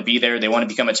dedicated and want to be there, they want to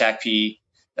become a TACP.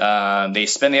 They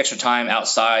spend the extra time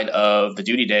outside of the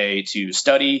duty day to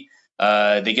study.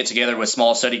 They get together with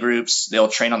small study groups. They'll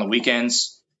train on the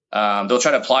weekends. They'll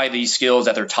try to apply these skills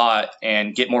that they're taught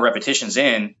and get more repetitions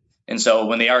in. And so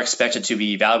when they are expected to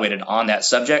be evaluated on that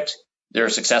subject, they're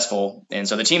successful. And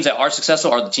so the teams that are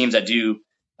successful are the teams that do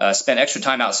spend extra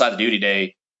time outside the duty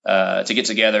day to get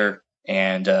together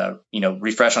and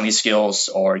refresh on these skills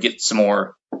or get some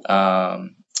more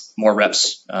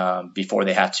reps before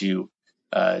they have to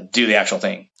do the actual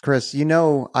thing. Chris,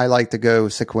 I like to go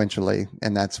sequentially,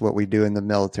 and that's what we do in the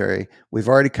military. We've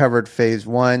already covered phase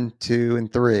 1, 2,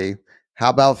 and 3. How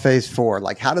about phase 4?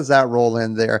 Like, how does that roll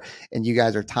in there? And you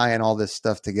guys are tying all this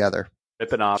stuff together.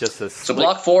 So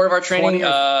block 4 of our training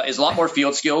is a lot more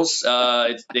field skills.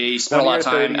 They spend a lot of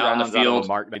time out in the field.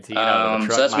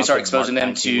 So that's when we start exposing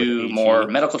them to more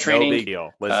medical training.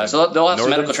 So they'll have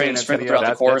some medical training sprinkled throughout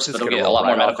the course, but they'll get a lot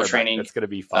more medical training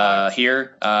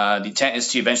here. The intent is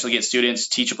to eventually get students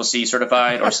TCCC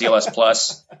certified or CLS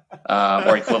plus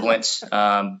or equivalent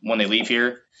when they leave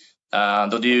here.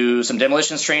 They'll do some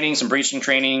demolitions training, some breaching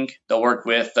training. They'll work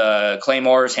with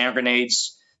claymores, hand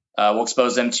grenades. We'll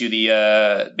expose them to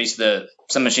basically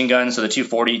some machine guns, so the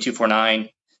 240, 249.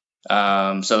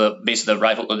 So basically the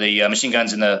rifle, the machine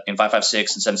guns in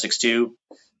 5.56 and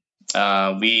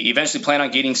 7.62. We eventually plan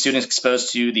on getting students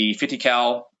exposed to the 50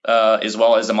 cal as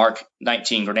well as the Mark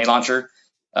 19 grenade launcher.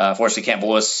 Fortunately, Camp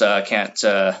Bullis can't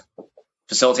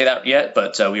facilitate that yet,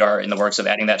 but we are in the works of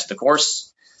adding that to the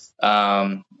course.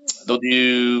 They'll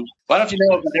do. Why don't you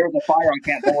know that there was a fire on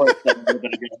Camp Bullis a little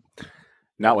bit ago?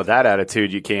 Not with that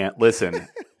attitude, you can't. Listen,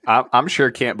 I'm sure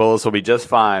Camp Bullis will be just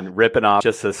fine ripping off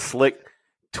just a slick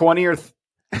 20 or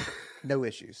no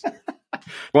issues.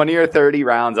 20 or 30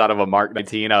 rounds out of a Mark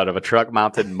 19, out of a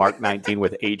truck-mounted Mark 19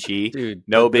 with HE. Dude,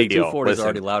 no big deal. 240 is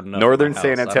already loud enough. Northern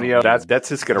San Antonio, that's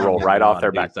just going to roll right off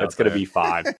their back. That's going to be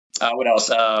fine. What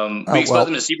else? We expose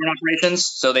them to seaburn operations,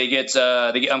 so they get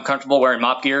uncomfortable wearing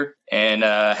mop gear and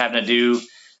having to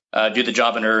do the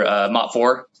job under Mop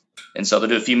 4. And so they'll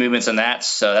do a few movements in that,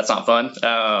 so that's not fun.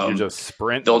 You just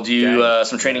sprint. They'll do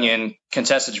some training in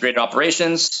contested graded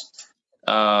operations.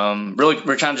 Really,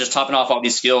 we're kind of just topping off all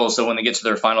these skills, so when they get to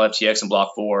their final FTX in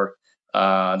Block 4,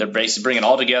 they're basically bringing it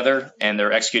all together, and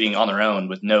they're executing on their own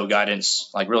with no guidance,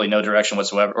 like really no direction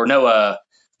whatsoever, or no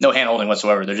hand-holding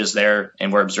whatsoever. They're just there,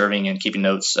 and we're observing and keeping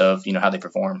notes of how they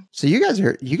perform. So you guys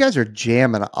are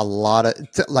jamming a lot of,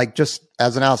 like, just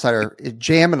as an outsider,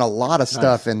 jamming a lot of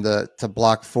stuff into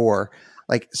Block 4.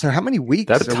 Like, so how many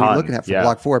weeks are we looking at for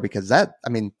Block 4? Because that, I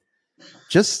mean,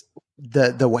 just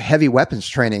the heavy weapons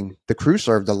training, the crew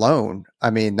served alone, I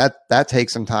mean, that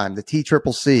takes some time. The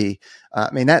TCCC,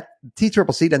 that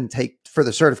TCCC doesn't take, for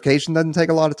the certification, doesn't take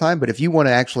a lot of time. But if you want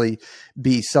to actually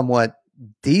be somewhat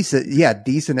decent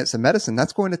at some medicine,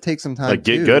 that's going to take some time. Like,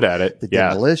 get good at it. The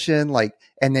demolition,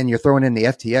 and then you're throwing in the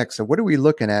FTX. So what are we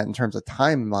looking at in terms of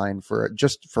timeline for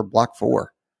Block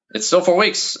 4? It's still 4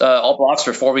 weeks. All blocks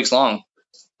are 4 weeks long.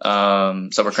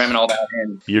 So we're cramming all that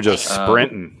in. You're just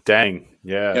sprinting. Dang.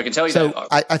 Yeah. I can tell you so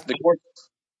that. The course.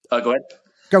 Go ahead.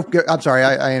 Go. I'm sorry.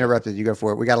 I interrupted you. Go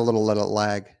for it. We got a little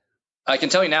lag. I can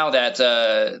tell you now that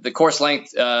the course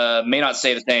length may not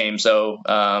stay the same. So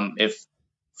if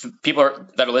people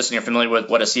that are listening are familiar with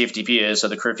what a CFDP is, so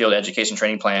the Career Field Education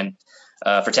Training Plan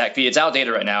for TACP, it's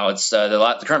outdated right now. It's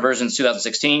the current version is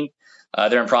 2016.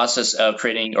 They're in process of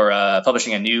creating or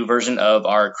publishing a new version of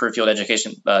our Career Field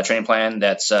Education Training Plan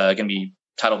that's going to be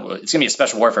titled. It's going to be a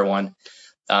Special Warfare one,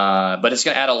 but it's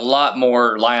going to add a lot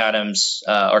more line items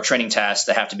or training tasks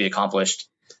that have to be accomplished.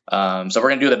 So we're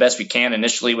going to do the best we can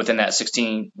initially within that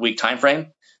 16-week time frame.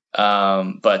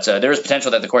 But there is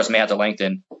potential that the course may have to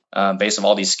lengthen based on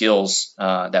all these skills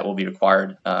that will be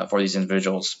required for these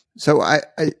individuals. So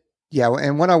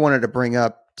and what I wanted to bring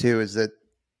up too is that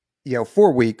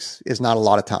 4 weeks is not a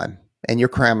lot of time, and you're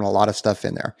cramming a lot of stuff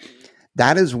in there.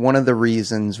 That is one of the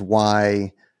reasons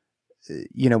why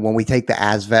when we take the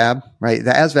ASVAB, right?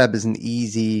 The ASVAB is an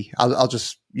easy. I'll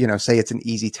just say it's an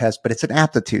easy test, but it's an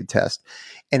aptitude test,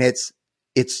 and it's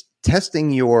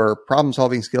testing your problem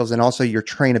solving skills and also your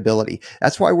trainability.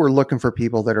 That's why we're looking for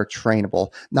people that are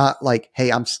trainable, not like,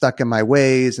 hey, I'm stuck in my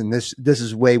ways and this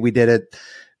is the way we did it.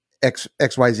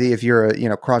 XYZ, if you're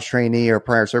a, cross trainee or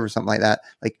prior service, something like that,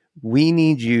 like we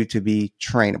need you to be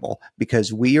trainable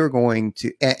because we are going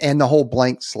to, and the whole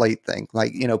blank slate thing,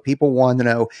 like, people want to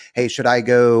know, hey, should I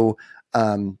go,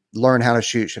 learn how to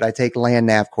shoot? Should I take land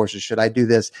nav courses? Should I do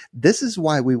this? This is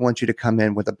why we want you to come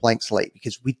in with a blank slate,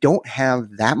 because we don't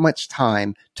have that much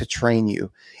time to train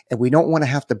you and we don't want to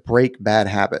have to break bad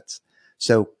habits.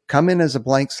 So come in as a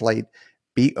blank slate,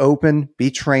 be open,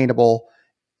 be trainable,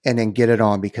 and then get it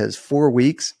on, because 4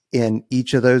 weeks in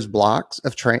each of those blocks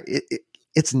of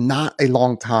it's not a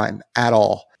long time at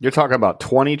all. You're talking about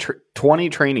 20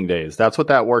 training days. That's what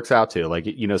that works out to. Like,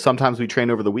 sometimes we train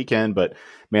over the weekend, but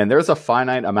man, there's a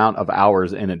finite amount of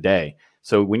hours in a day.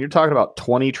 So when you're talking about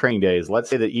 20 training days, let's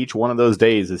say that each one of those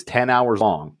days is 10 hours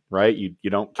long, right? You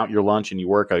don't count your lunch and you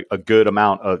work a good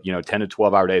amount of, 10 to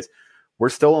 12 hour days. We're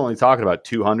still only talking about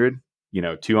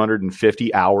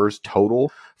 250 hours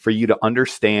total for you to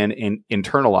understand and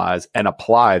internalize and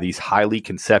apply these highly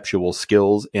conceptual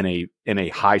skills in a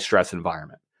high stress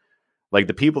environment. Like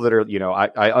the people that are,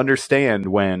 I understand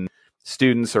when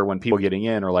students or when people getting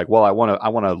in are like, well, I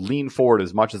want to lean forward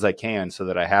as much as I can so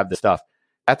that I have this stuff.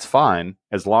 That's fine,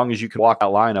 as long as you can walk that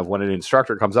line of when an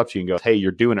instructor comes up to you and goes, hey,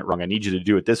 you're doing it wrong. I need you to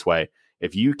do it this way.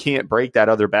 If you can't break that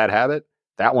other bad habit,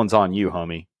 that one's on you,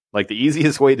 homie. Like the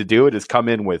easiest way to do it is come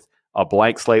in with a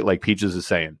blank slate, like Peaches is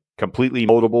saying, completely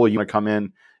moldable. You want to come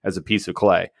in as a piece of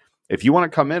clay. If you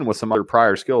want to come in with some other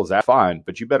prior skills, that's fine,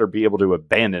 but you better be able to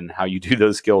abandon how you do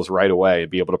those skills right away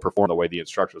and be able to perform the way the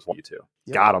instructors want you to.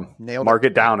 Yep. Got them. Nailed Mark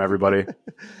it down, everybody.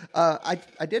 I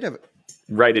did have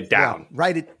write it down.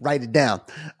 Yeah, write it down.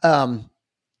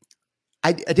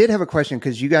 I did have a question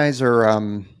because you guys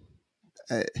are,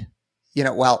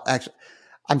 well, actually,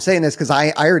 I'm saying this because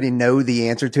I already know the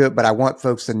answer to it, but I want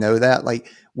folks to know that.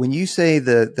 Like when you say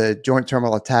the Joint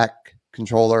Terminal Attack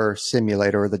Controller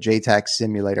Simulator or the JTAC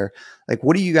Simulator, like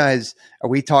what are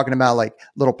we talking about like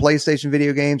little PlayStation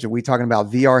video games? Are we talking about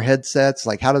VR headsets?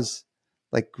 Like can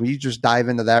you just dive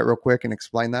into that real quick and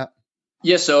explain that?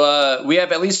 Yeah, so we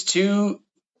have at least 2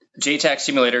 JTAC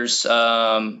simulators.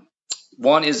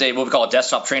 One is what we call a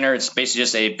desktop trainer. It's basically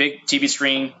just a big TV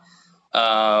screen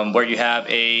where you have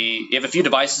a few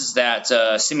devices that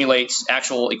simulate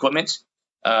actual equipment.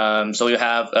 So you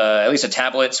have at least a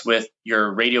tablet with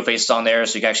your radio faces on there,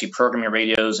 so you can actually program your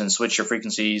radios and switch your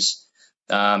frequencies.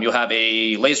 You'll have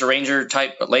a laser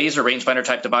rangefinder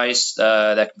type device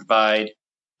that can provide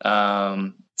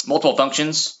multiple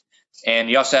functions, and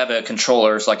you also have a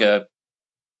controller. It's like a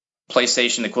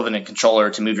PlayStation equivalent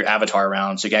controller to move your avatar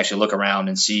around, so you can actually look around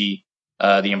and see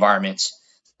the environment.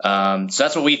 So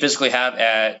that's what we physically have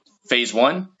at phase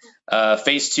 1.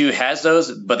 Phase 2 has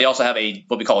those, but they also have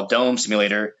what we call a dome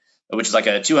simulator, which is like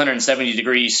a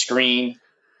 270-degree screen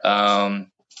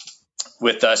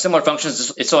with similar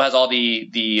functions. It still has all the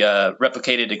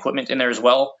replicated equipment in there as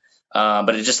well,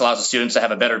 but it just allows the students to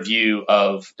have a better view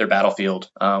of their battlefield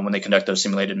when they conduct those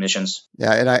simulated missions.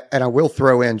 Yeah, and I will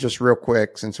throw in just real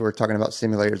quick, since we're talking about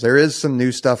simulators, there is some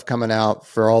new stuff coming out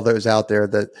for all those out there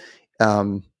that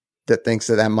thinks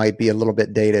that might be a little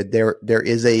bit dated. There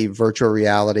is a virtual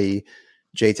reality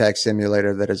JTAC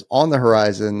simulator that is on the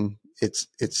horizon. It's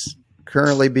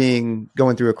currently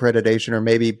going through accreditation, or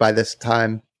maybe by this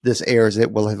time this airs,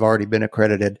 it will have already been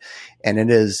accredited, and it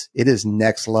is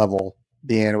next level.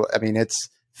 It's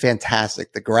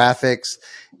fantastic. The graphics,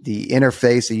 the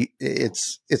interface,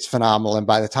 it's phenomenal. And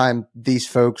by the time these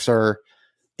folks that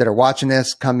are watching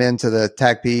this come into the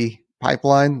TACP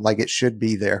pipeline, like it should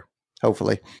be there,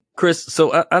 hopefully. Chris,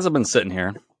 so as I've been sitting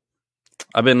here,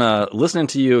 I've been listening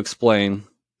to you explain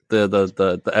the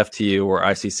FTU or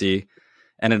ICC,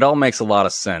 and it all makes a lot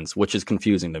of sense, which is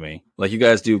confusing to me. Like you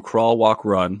guys do crawl, walk,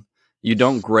 run. You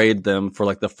don't grade them for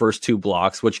like the first 2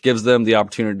 blocks, which gives them the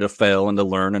opportunity to fail and to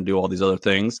learn and do all these other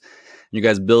things. You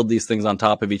guys build these things on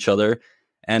top of each other.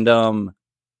 And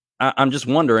I'm just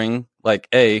wondering, like,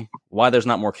 A, why there's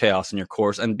not more chaos in your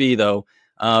course, and B, though,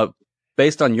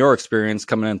 based on your experience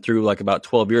coming in through like about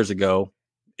 12 years ago,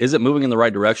 is it moving in the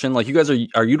right direction? Like you guys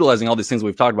are utilizing all these things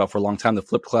we've talked about for a long time, the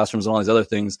flipped classrooms and all these other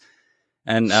things.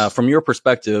 And from your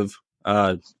perspective,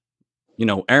 Airman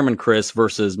Chris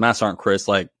versus Master Sergeant Chris,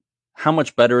 like how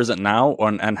much better is it now,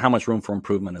 and how much room for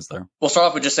improvement is there? We'll start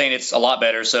off with just saying it's a lot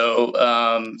better. So,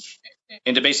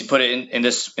 and to basically put it in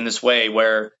this way,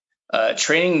 where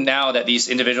training now that these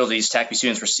individuals, these TACP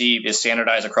students receive, is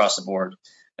standardized across the board.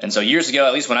 And so years ago,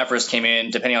 at least when I first came in,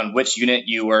 depending on which unit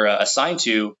you were assigned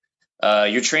to,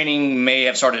 your training may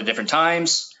have started at different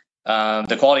times.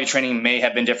 The quality of training may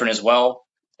have been different as well.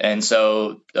 And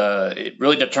so it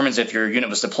really determines if your unit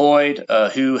was deployed,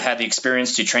 who had the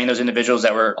experience to train those individuals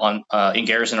that were on in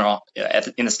garrison or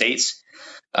in the States.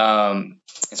 And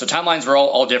so timelines were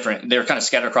all different. They were kind of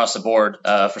scattered across the board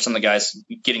for some of the guys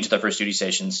getting to their first duty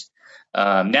stations.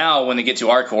 Now, when they get to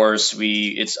our course,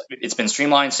 it's been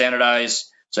streamlined, standardized.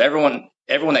 So everyone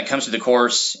that comes to the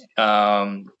course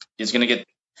is going to get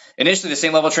initially the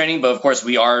same level of training, but of course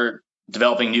we are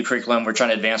developing new curriculum. We're trying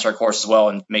to advance our course as well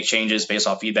and make changes based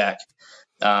off feedback.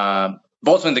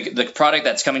 Both when the product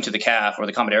that's coming to the CAF or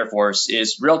the Combat Air Force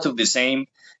is relatively the same.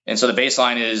 And so the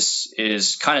baseline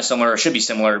is kind of similar, or should be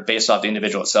similar based off the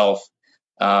individual itself.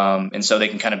 And so they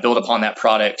can kind of build upon that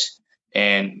product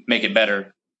and make it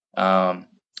better.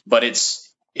 But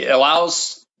it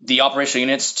allows the operational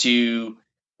units to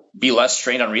be less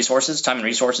strained on resources, time and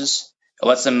resources. It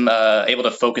lets them able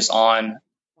to focus on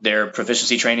their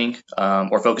proficiency training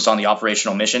or focus on the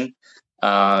operational mission.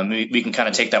 We can kind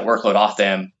of take that workload off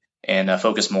them and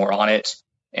focus more on it.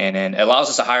 And then it allows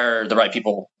us to hire the right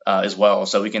people as well.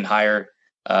 So we can hire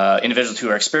individuals who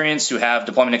are experienced, who have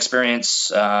deployment experience,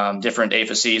 different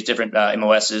AFSCs, different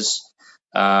MOSs,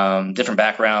 different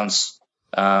backgrounds.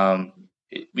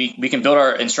 We can build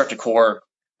our instructor corps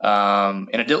in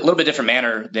a little bit different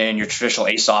manner than your traditional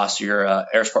ASOS, your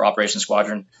Air Support Operations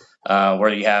Squadron, where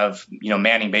you have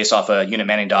manning based off a unit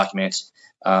manning document,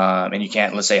 and you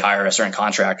can't, let's say, hire a certain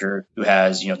contractor who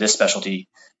has this specialty.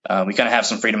 We kind of have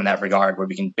some freedom in that regard, where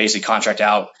we can basically contract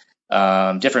out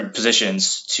different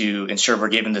positions to ensure we're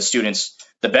giving the students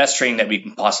the best training that we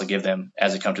can possibly give them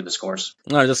as they come to this course.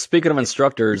 Just speaking of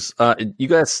instructors, you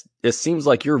guys, it seems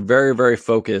like you're very, very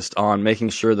focused on making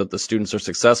sure that the students are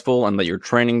successful and that you're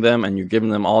training them and you're giving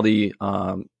them all the,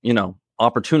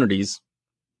 opportunities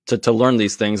to learn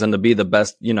these things and to be the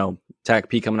best,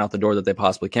 TACP coming out the door that they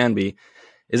possibly can be.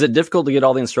 Is it difficult to get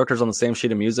all the instructors on the same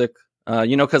sheet of music?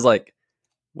 Because like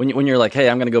when you're like, hey,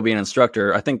 I'm going to go be an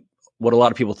instructor, I think what a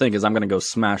lot of people think is I'm going to go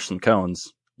smash some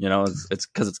cones. It's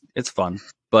because it's fun,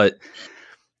 but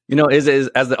is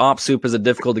as the op soup, is it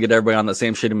difficult to get everybody on the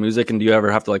same sheet of music? And do you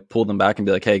ever have to like pull them back and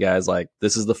be like, hey guys, like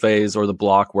this is the phase or the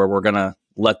block where we're going to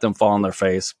let them fall on their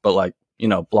face. But like,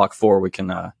 block 4, we can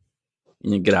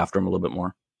get after them a little bit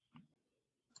more.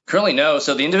 Currently, no.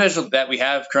 So the individuals that we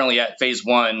have currently at phase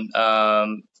 1,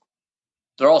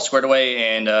 they're all squared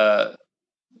away and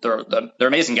they're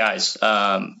amazing guys.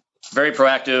 Very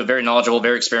proactive, very knowledgeable,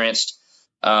 very experienced.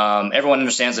 Everyone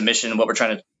understands the mission, what we're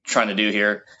trying to do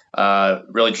here.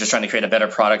 Really just trying to create a better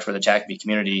product for the TACP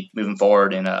community moving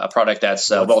forward, and a product that's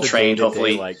well trained,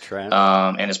 hopefully,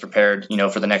 and is prepared,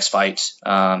 for the next fight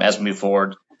as we move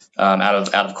forward out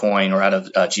of COIN or out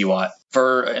of GWOT.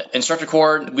 For instructor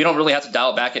corps, we don't really have to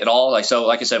dial it back at all. Like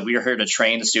I said, we are here to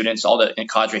train the students. All the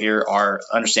cadre here are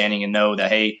understanding and know that,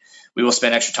 hey, we will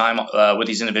spend extra time with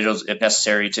these individuals if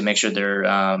necessary to make sure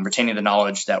they're retaining the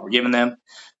knowledge that we're giving them.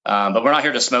 But we're not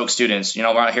here to smoke students. We're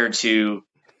not here to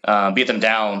beat them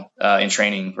down in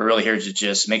training. We're really here to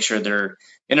just make sure they're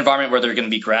in an environment where they're going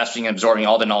to be grasping and absorbing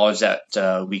all the knowledge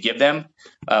that we give them.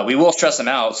 We will stress them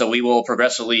out, so we will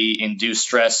progressively induce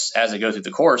stress as they go through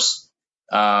the course.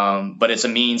 But it's a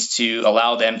means to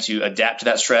allow them to adapt to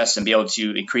that stress and be able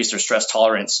to increase their stress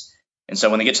tolerance. And so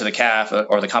when they get to the CAF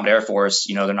or the Combat Air Force,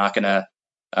 they're not going to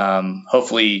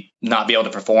hopefully not be able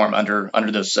to perform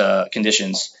under those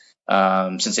conditions.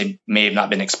 Since they may have not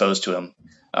been exposed to them.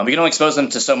 We can only expose them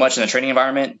to so much in the training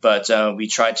environment, but we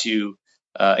try to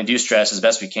induce stress as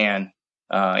best we can,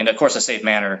 in of course a safe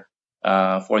manner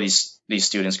for these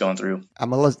students going through. I'm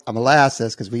gonna ask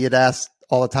this because we get asked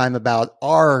all the time about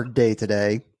our day to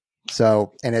day.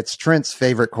 So, and it's Trent's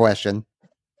favorite question.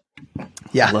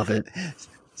 Yeah, I love it.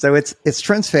 So it's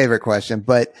Trent's favorite question,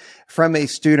 but from a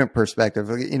student perspective,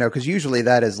 because usually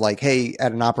that is like, hey,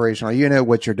 at an operational unit,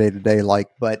 what's your day to day like?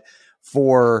 But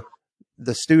for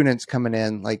the students coming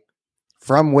in, like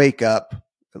from wake up,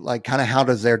 like kind of how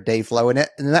does their day flow? And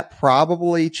that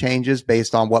probably changes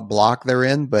based on what block they're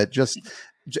in, but just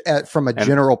from a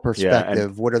general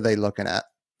perspective, what are they looking at?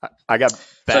 I got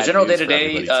bad general news day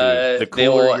to day. The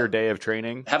cooler your day of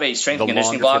training, have a strength and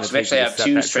conditioning blocks. We actually have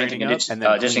 2 strength and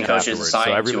conditioning coaches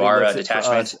assigned to our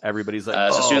detachment. Everybody's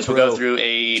like, so students will go through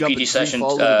a PT session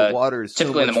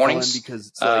typically in the mornings.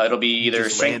 It'll be either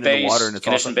strength based,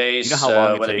 condition based,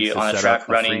 whether it be on a track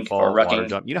running or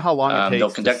rucking. You know how long it takes? They'll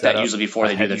conduct that usually before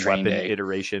they do the training day.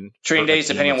 Training days,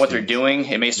 depending on what they're doing,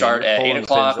 it may start at 8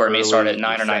 o'clock or it may start at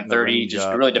 9 or 9:30. Just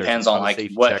really depends on like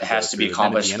what has to be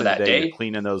accomplished for that day.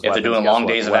 those. If they're weapons, doing guess long what?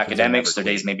 days The of weapons are academics, never their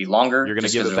clean. days may be longer. You're going to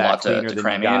just give because it there's a back lot cleaner to than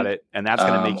cram you got in. it, and that's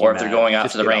going to make you Or if mad. they're going out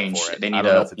Just to the get up range, for it. they I need don't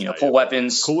know what to to tell pull you.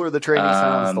 weapons. Cooler the training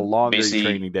sounds, the longer your Basically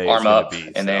training day arm is going up, to be.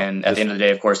 and So then at the just- end of the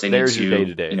day, of course, they need there's your to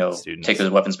day-to-day, students. take those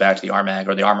weapons back to the ARMAG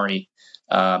or the armory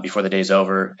before the day's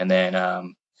over, and then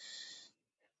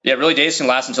really days can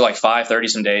last until like 5:30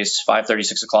 some days, 5:30,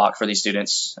 6 o'clock for these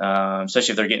students,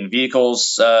 especially if they're getting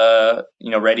vehicles,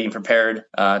 ready and prepared,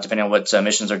 depending on what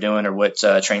missions they're doing or what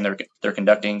training they're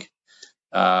conducting.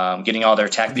 Getting all their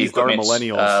TACP These darn equipment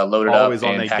millennials loaded always up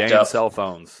on and their packed damn up. cell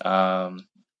phones.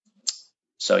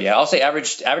 So yeah, I'll say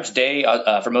average day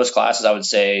for most classes, I would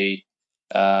say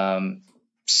 7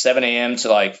 a.m. to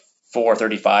like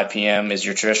 4:35 p.m. is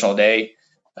your traditional day.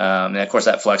 And of course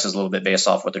that flexes a little bit based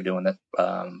off what they're doing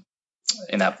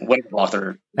in that whatever block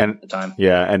they're at the time.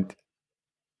 Yeah, and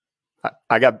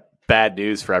I got bad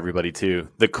news for everybody too.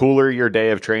 The cooler your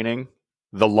day of training,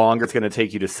 the longer it's going to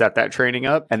take you to set that training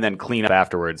up and then clean up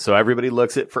afterwards. So everybody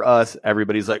looks at for us,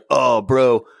 everybody's like, "Oh,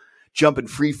 bro, jumping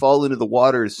free fall into the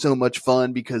water is so much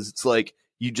fun because it's like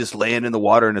you just land in the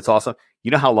water and it's awesome."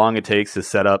 You know how long it takes to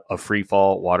set up a free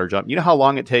fall water jump? You know how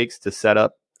long it takes to set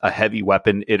up a heavy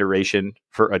weapon iteration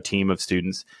for a team of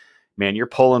students? Man, you're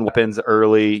pulling weapons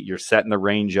early, you're setting the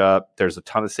range up, there's a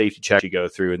ton of safety checks you go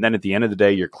through, and then at the end of the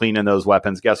day, you're cleaning those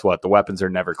weapons. Guess what? The weapons are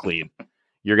never clean.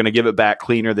 You're going to give it back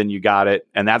cleaner than you got it,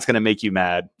 and that's going to make you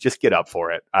mad. Just get up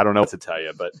for it. I don't know what to tell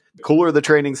you, but the cooler the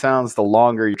training sounds, the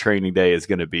longer your training day is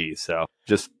going to be. So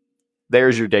just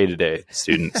there's your day-to-day,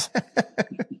 students.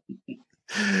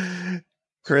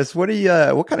 Chris, what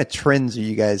kind of trends are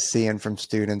you guys seeing from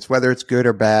students, whether it's good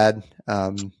or bad?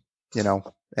 And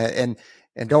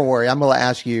don't worry, I'm going to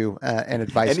ask you an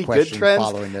advice Any question good trends?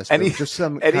 following this. Just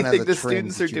some anything kind of the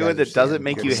students are doing that doesn't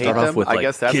make you hate Start off them. with, I like,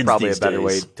 guess that's kids probably a these better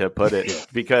way days. to put it.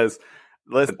 Because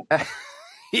listen,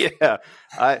 yeah,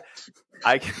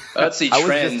 Let's see, I was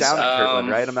trends. just down at Kirtland,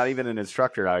 right? I'm not even an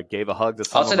instructor. I gave a hug to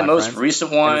some I'll of say my the most friends.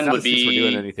 recent And it's one not would as if we're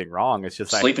doing be anything wrong. It's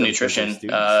just I sleep and hate them because they're nutrition.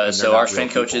 students and they're So not our real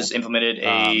strength coaches people. implemented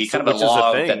a So kind of which a is a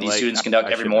log thing. that these Like, students conduct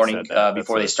I every shouldn't have morning said that.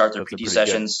 before they That's start their a PT pretty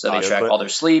sessions. So they good track audio all their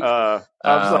sleep. so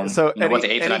What they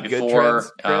ate the night good before.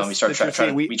 trends, Chris, We start that you're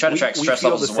seeing? we try to track we stress feel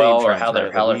levels the as well, same or trends, how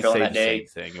they're right? Like, we feeling say that the same day.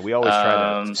 thing, and we always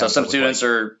try to So some temper with, students like,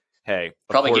 are hey, of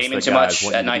probably course gaming the too guys much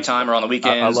want at you to be- nighttime or on the I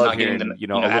weekends, love not getting hearing, the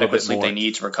a little adequate bit sleep more. they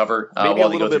need to recover Maybe while a they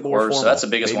little go through bit the more course. formal. So that's the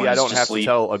biggest Maybe one. I Is don't just have sleep. to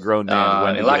tell a grown man when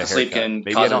And to lack get a of sleep haircut. can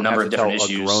Maybe cause I a don't number have of to tell different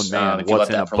a issues grown man if you what's let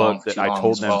in a that prolong book that too I long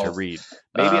told as them to well. read.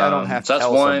 Maybe I don't have So to that's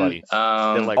tell one. somebody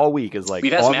that like all week is like,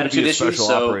 We've had oh, some I'm going to be a attitude issues. special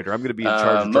So operator. I'm going to be in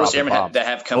charge of most dropping airmen bombs. that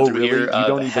have come Oh, through really? here You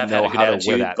don't have even had know a good how to wear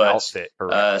attitude, that but outfit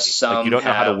correctly. some Like, you don't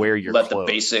know how to have wear your let clothes.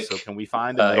 the basic So can we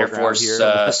find a middle Air ground Force here?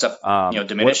 stuff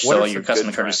diminish. what are So some your good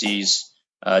customer trends? courtesies,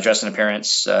 dress and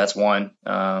appearance, that's one.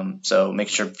 So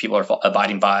making sure people are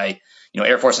abiding by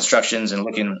Air Force instructions and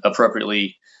looking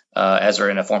appropriately as they're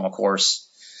in a formal course.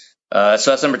 So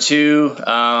that's number two.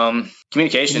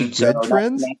 Communication. Any good So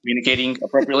trends? not communicating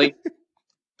appropriately.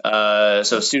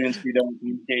 So students who don't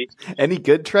communicate. Any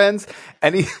good trends?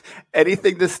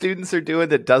 Anything the students are doing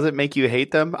that doesn't make you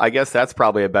hate them? I guess that's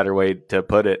probably a better way to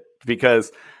put it.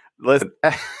 Because listen,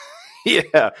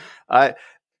 yeah, I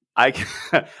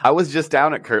was just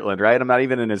down at Kirtland, right? I'm not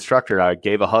even an instructor. I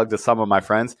gave a hug to some of my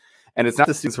friends, and it's not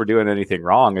the students were doing anything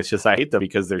wrong. It's just I hate them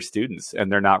because they're students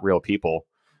and they're not real people.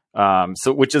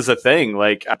 So which is a thing.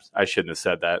 Like I shouldn't have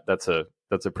said that. That's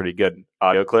a pretty good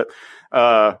audio clip.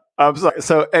 I'm sorry.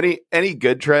 So any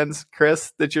good trends,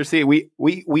 Chris, that you're seeing?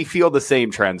 We feel the same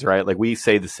trends, right? Like we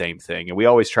say the same thing, and we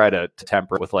always try to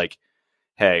temper it with like,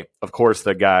 hey, of course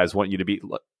the guys want you to be.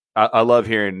 I love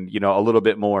hearing a little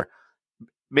bit more,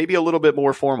 maybe a little bit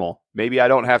more formal. Maybe I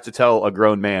don't have to tell a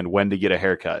grown man when to get a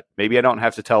haircut. Maybe I don't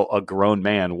have to tell a grown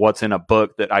man what's in a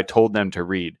book that I told them to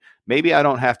read. Maybe I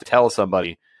don't have to tell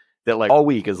somebody that like all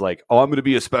week is like, oh, I'm going to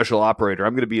be a special operator.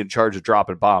 I'm going to be in charge of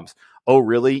dropping bombs. Oh,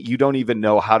 really? You don't even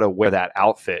know how to wear that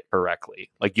outfit correctly.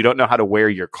 Like you don't know how to wear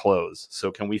your clothes. So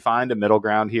can we find a middle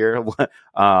ground here? What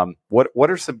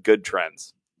are some good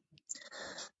trends?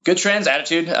 Good trends,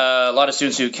 attitude. A lot of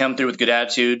students who come through with good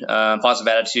attitude, positive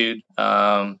attitude.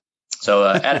 So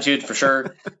attitude for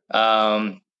sure.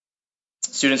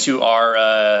 Students who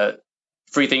are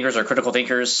free thinkers or critical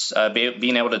thinkers,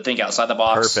 being able to think outside the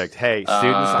box. Perfect. Hey, students,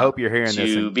 I hope you're hearing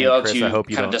this. To be able Chris, to I hope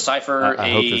you kind of don't, decipher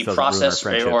I hope this a doesn't process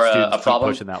ruin our or friendship. a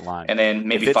problem, pushing that line. and then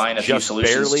maybe If it's find a few just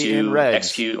solutions barely in to regs,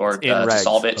 execute or in to regs,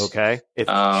 solve it. Okay, if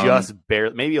it's just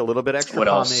barely, maybe a little bit extra. What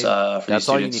else pomade, for that's these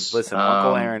all you need. students? Listen,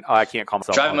 Uncle Aaron. Oh, I can't call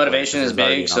myself. Driving Uncle motivation Aaron is 'cause there's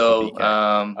big, already an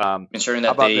so Uncle BK. ensuring How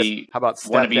that about they how about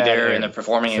want to be stepdad there Aaron and they're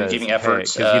performing and says, giving hey,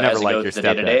 efforts 'cause you never as they like go your the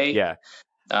day to stepdad. day. Yeah.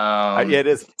 Yeah, it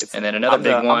is. And then another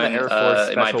big one, I'm the Air Force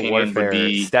in my Special opinion, Warfare would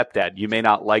be stepdad. You may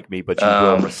not like me, but you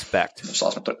will respect. Just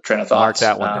lost my train of thought. Mark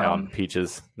that one down,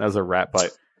 Peaches. That was a rat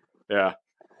bite. Yeah.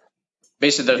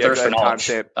 Basically, the thirst for knowledge,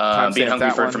 being hungry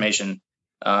for information,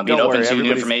 being open to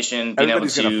new information, being able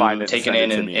to take it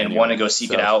in and want to go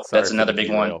seek it out. That's another big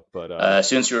one.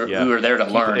 Students who are there to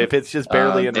learn, if it's just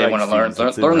barely they want to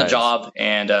learn the job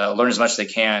and learn as much as they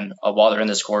can while they're in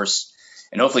this course,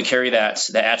 and hopefully carry that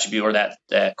attribute or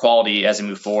that quality as they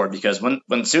move forward. Because when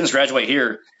students graduate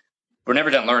here, we're never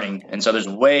done learning, and so there's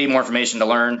way more information to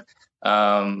learn,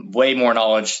 way more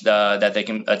knowledge that they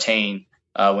can attain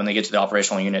when they get to the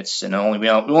operational units. And we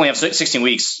only have 16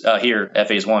 weeks here at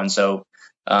Phase 1, so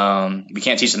we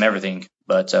can't teach them everything,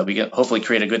 but we can hopefully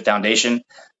create a good foundation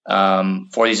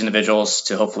for these individuals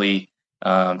to hopefully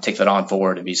take that on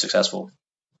forward and be successful.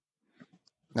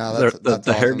 No, that's the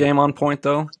awesome. Hair game on point,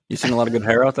 though. You seen a lot of good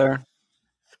hair out there?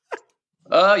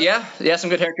 Yeah, some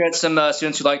good haircuts. Some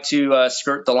students who like to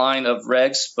skirt the line of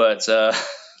regs, but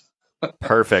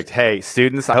perfect. Hey,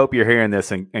 students, I hope you're hearing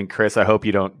this, and Chris, I hope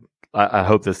you don't. I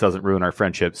hope this doesn't ruin our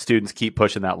friendship. Students, keep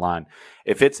pushing that line.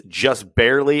 If it's just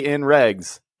barely in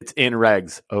regs, it's in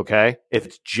regs, okay? If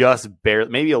it's just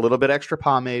barely, maybe a little bit extra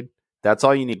pomade, that's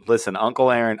all you need. Listen, Uncle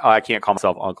Aaron, I can't call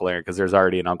myself Uncle Aaron because there's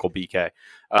already an Uncle BK.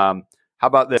 How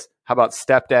about this? How about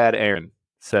Stepdad Aaron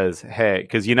says, hey,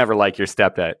 because you never like your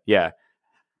stepdad. Yeah.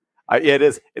 It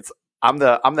is. I'm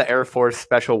the Air Force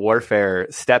Special Warfare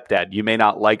stepdad. You may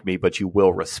not like me, but you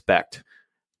will respect.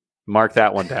 Mark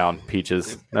that one down,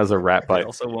 Peaches. That was a rat bite. I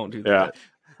also won't do that. Yeah.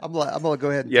 I'm gonna go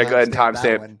ahead. And go ahead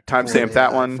and timestamp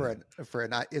that one.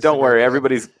 Don't worry,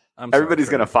 everybody's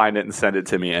gonna find it and send it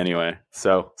to me anyway.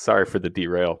 So sorry for the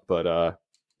derail, but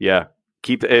yeah,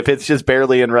 if it's just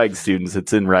barely in regs, students,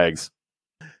 it's in regs.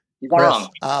 Chris,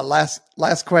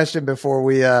 last question before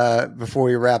we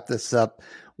wrap this up.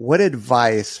 What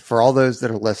advice for all those that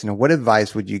are listening? What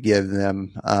advice would you give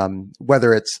them?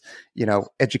 Whether it's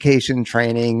education,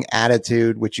 training,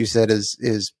 attitude, which you said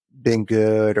is been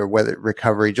good, or whether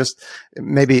recovery, just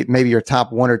maybe your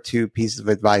top one or two pieces of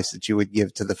advice that you would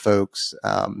give to the folks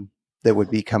that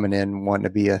would be coming in wanting to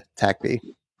be a TAC-B.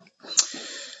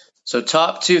 So,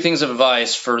 top two things of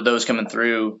advice for those coming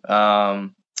through. I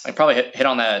probably hit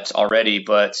on that already,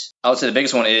 but I would say the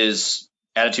biggest one is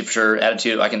attitude for sure.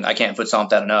 Attitude, I can't foot stomp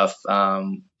that enough.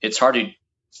 It's hard to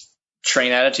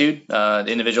train attitude. The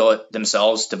individual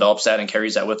themselves develops that and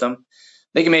carries that with them.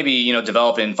 They can maybe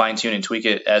develop and fine tune and tweak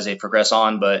it as they progress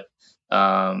on. But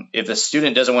if the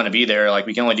student doesn't want to be there,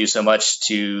 we can only do so much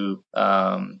to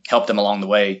help them along the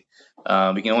way.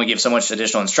 We can only give so much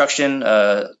additional instruction,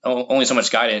 only so much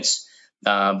guidance.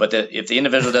 But if the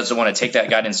individual doesn't want to take that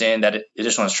guidance in, that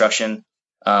additional instruction,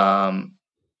 and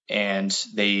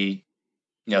they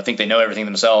think they know everything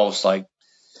themselves,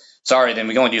 sorry, then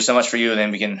we can only do so much for you, and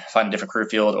then we can find a different career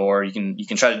field, or you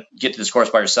can try to get to this course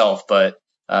by yourself, but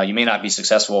you may not be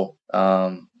successful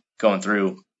going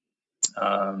through.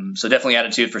 So definitely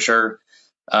attitude for sure.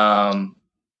 I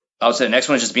would say the next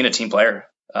one is just being a team player,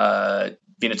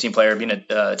 being a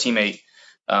teammate.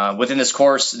 Within this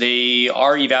course, they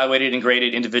are evaluated and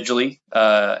graded individually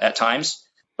at times,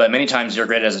 but many times they're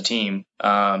graded as a team.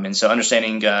 And so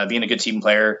understanding being a good team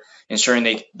player,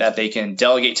 ensuring that they can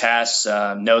delegate tasks,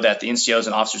 know that the NCOs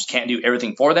and officers can't do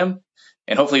everything for them.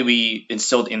 And hopefully we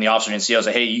instilled in the officer and NCOs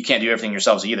that, hey, you can't do everything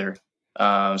yourselves either.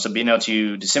 So being able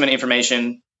to disseminate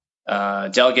information,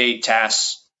 delegate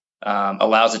tasks,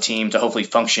 allows the team to hopefully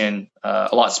function a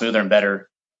lot smoother and better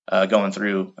going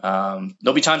through.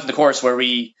 There'll be times in the course where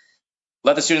we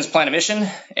let the students plan a mission,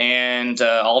 and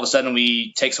all of a sudden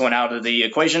we take someone out of the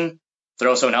equation,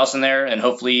 throw someone else in there, and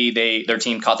hopefully their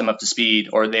team caught them up to speed,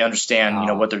 or they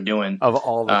understand what they're doing of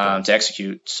all to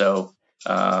execute. So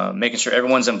making sure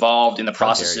everyone's involved in the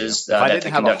processes that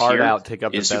they conduct here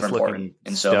is super important.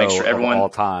 And so make sure everyone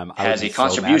has a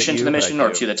contribution to the mission or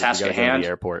to the task at hand.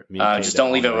 Just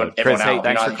don't leave everyone out.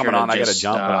 Thanks for coming on. I got to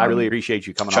jump, but I really appreciate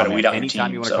you coming on. Try to weed out your Anytime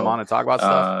team. you want to come on and talk about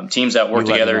stuff. Teams that work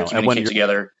together, communicate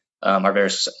together, are very,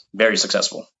 very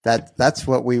successful. That's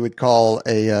what we would call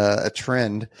a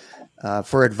trend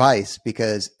for advice,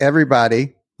 because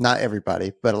everybody, not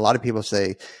everybody, but a lot of people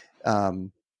say,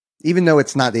 even though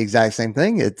it's not the exact same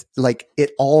thing, it's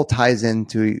it all ties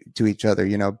into each other.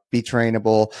 Be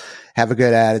trainable, have a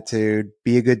good attitude,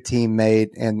 be a good teammate,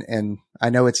 and I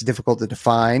know it's difficult to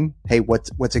define. Hey,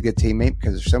 what's a good teammate?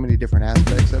 Because there's so many different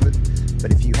aspects of it.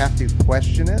 But if you have to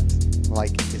question it,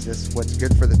 is this what's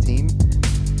good for the team?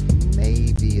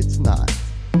 Maybe it's not.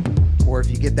 Or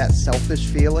if you get that selfish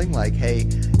feeling, hey,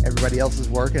 everybody else is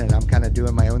working and I'm kind of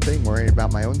doing my own thing, worrying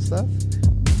about my own stuff,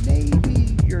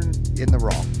 maybe you're in the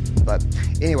wrong. But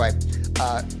anyway,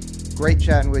 great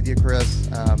chatting with you, Chris.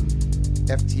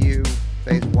 FTU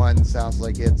Phase 1 sounds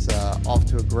like it's off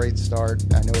to a great start.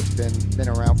 I know it's been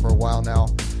around for a while now,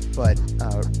 but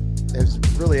it was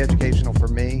really educational for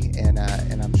me, and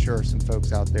I'm sure some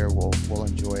folks out there will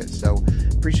enjoy it. So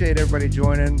appreciate everybody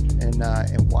joining,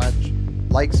 and watch,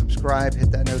 like, subscribe, hit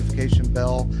that notification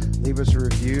bell, leave us a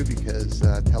review, because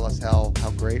tell us how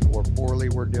great or poorly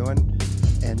we're doing,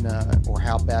 and or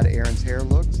how bad Aaron's hair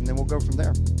looks, and then we'll go from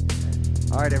there.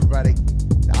 All right, everybody.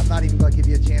 I'm not even going to give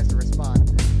you a chance to respond.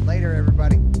 Later,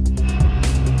 everybody.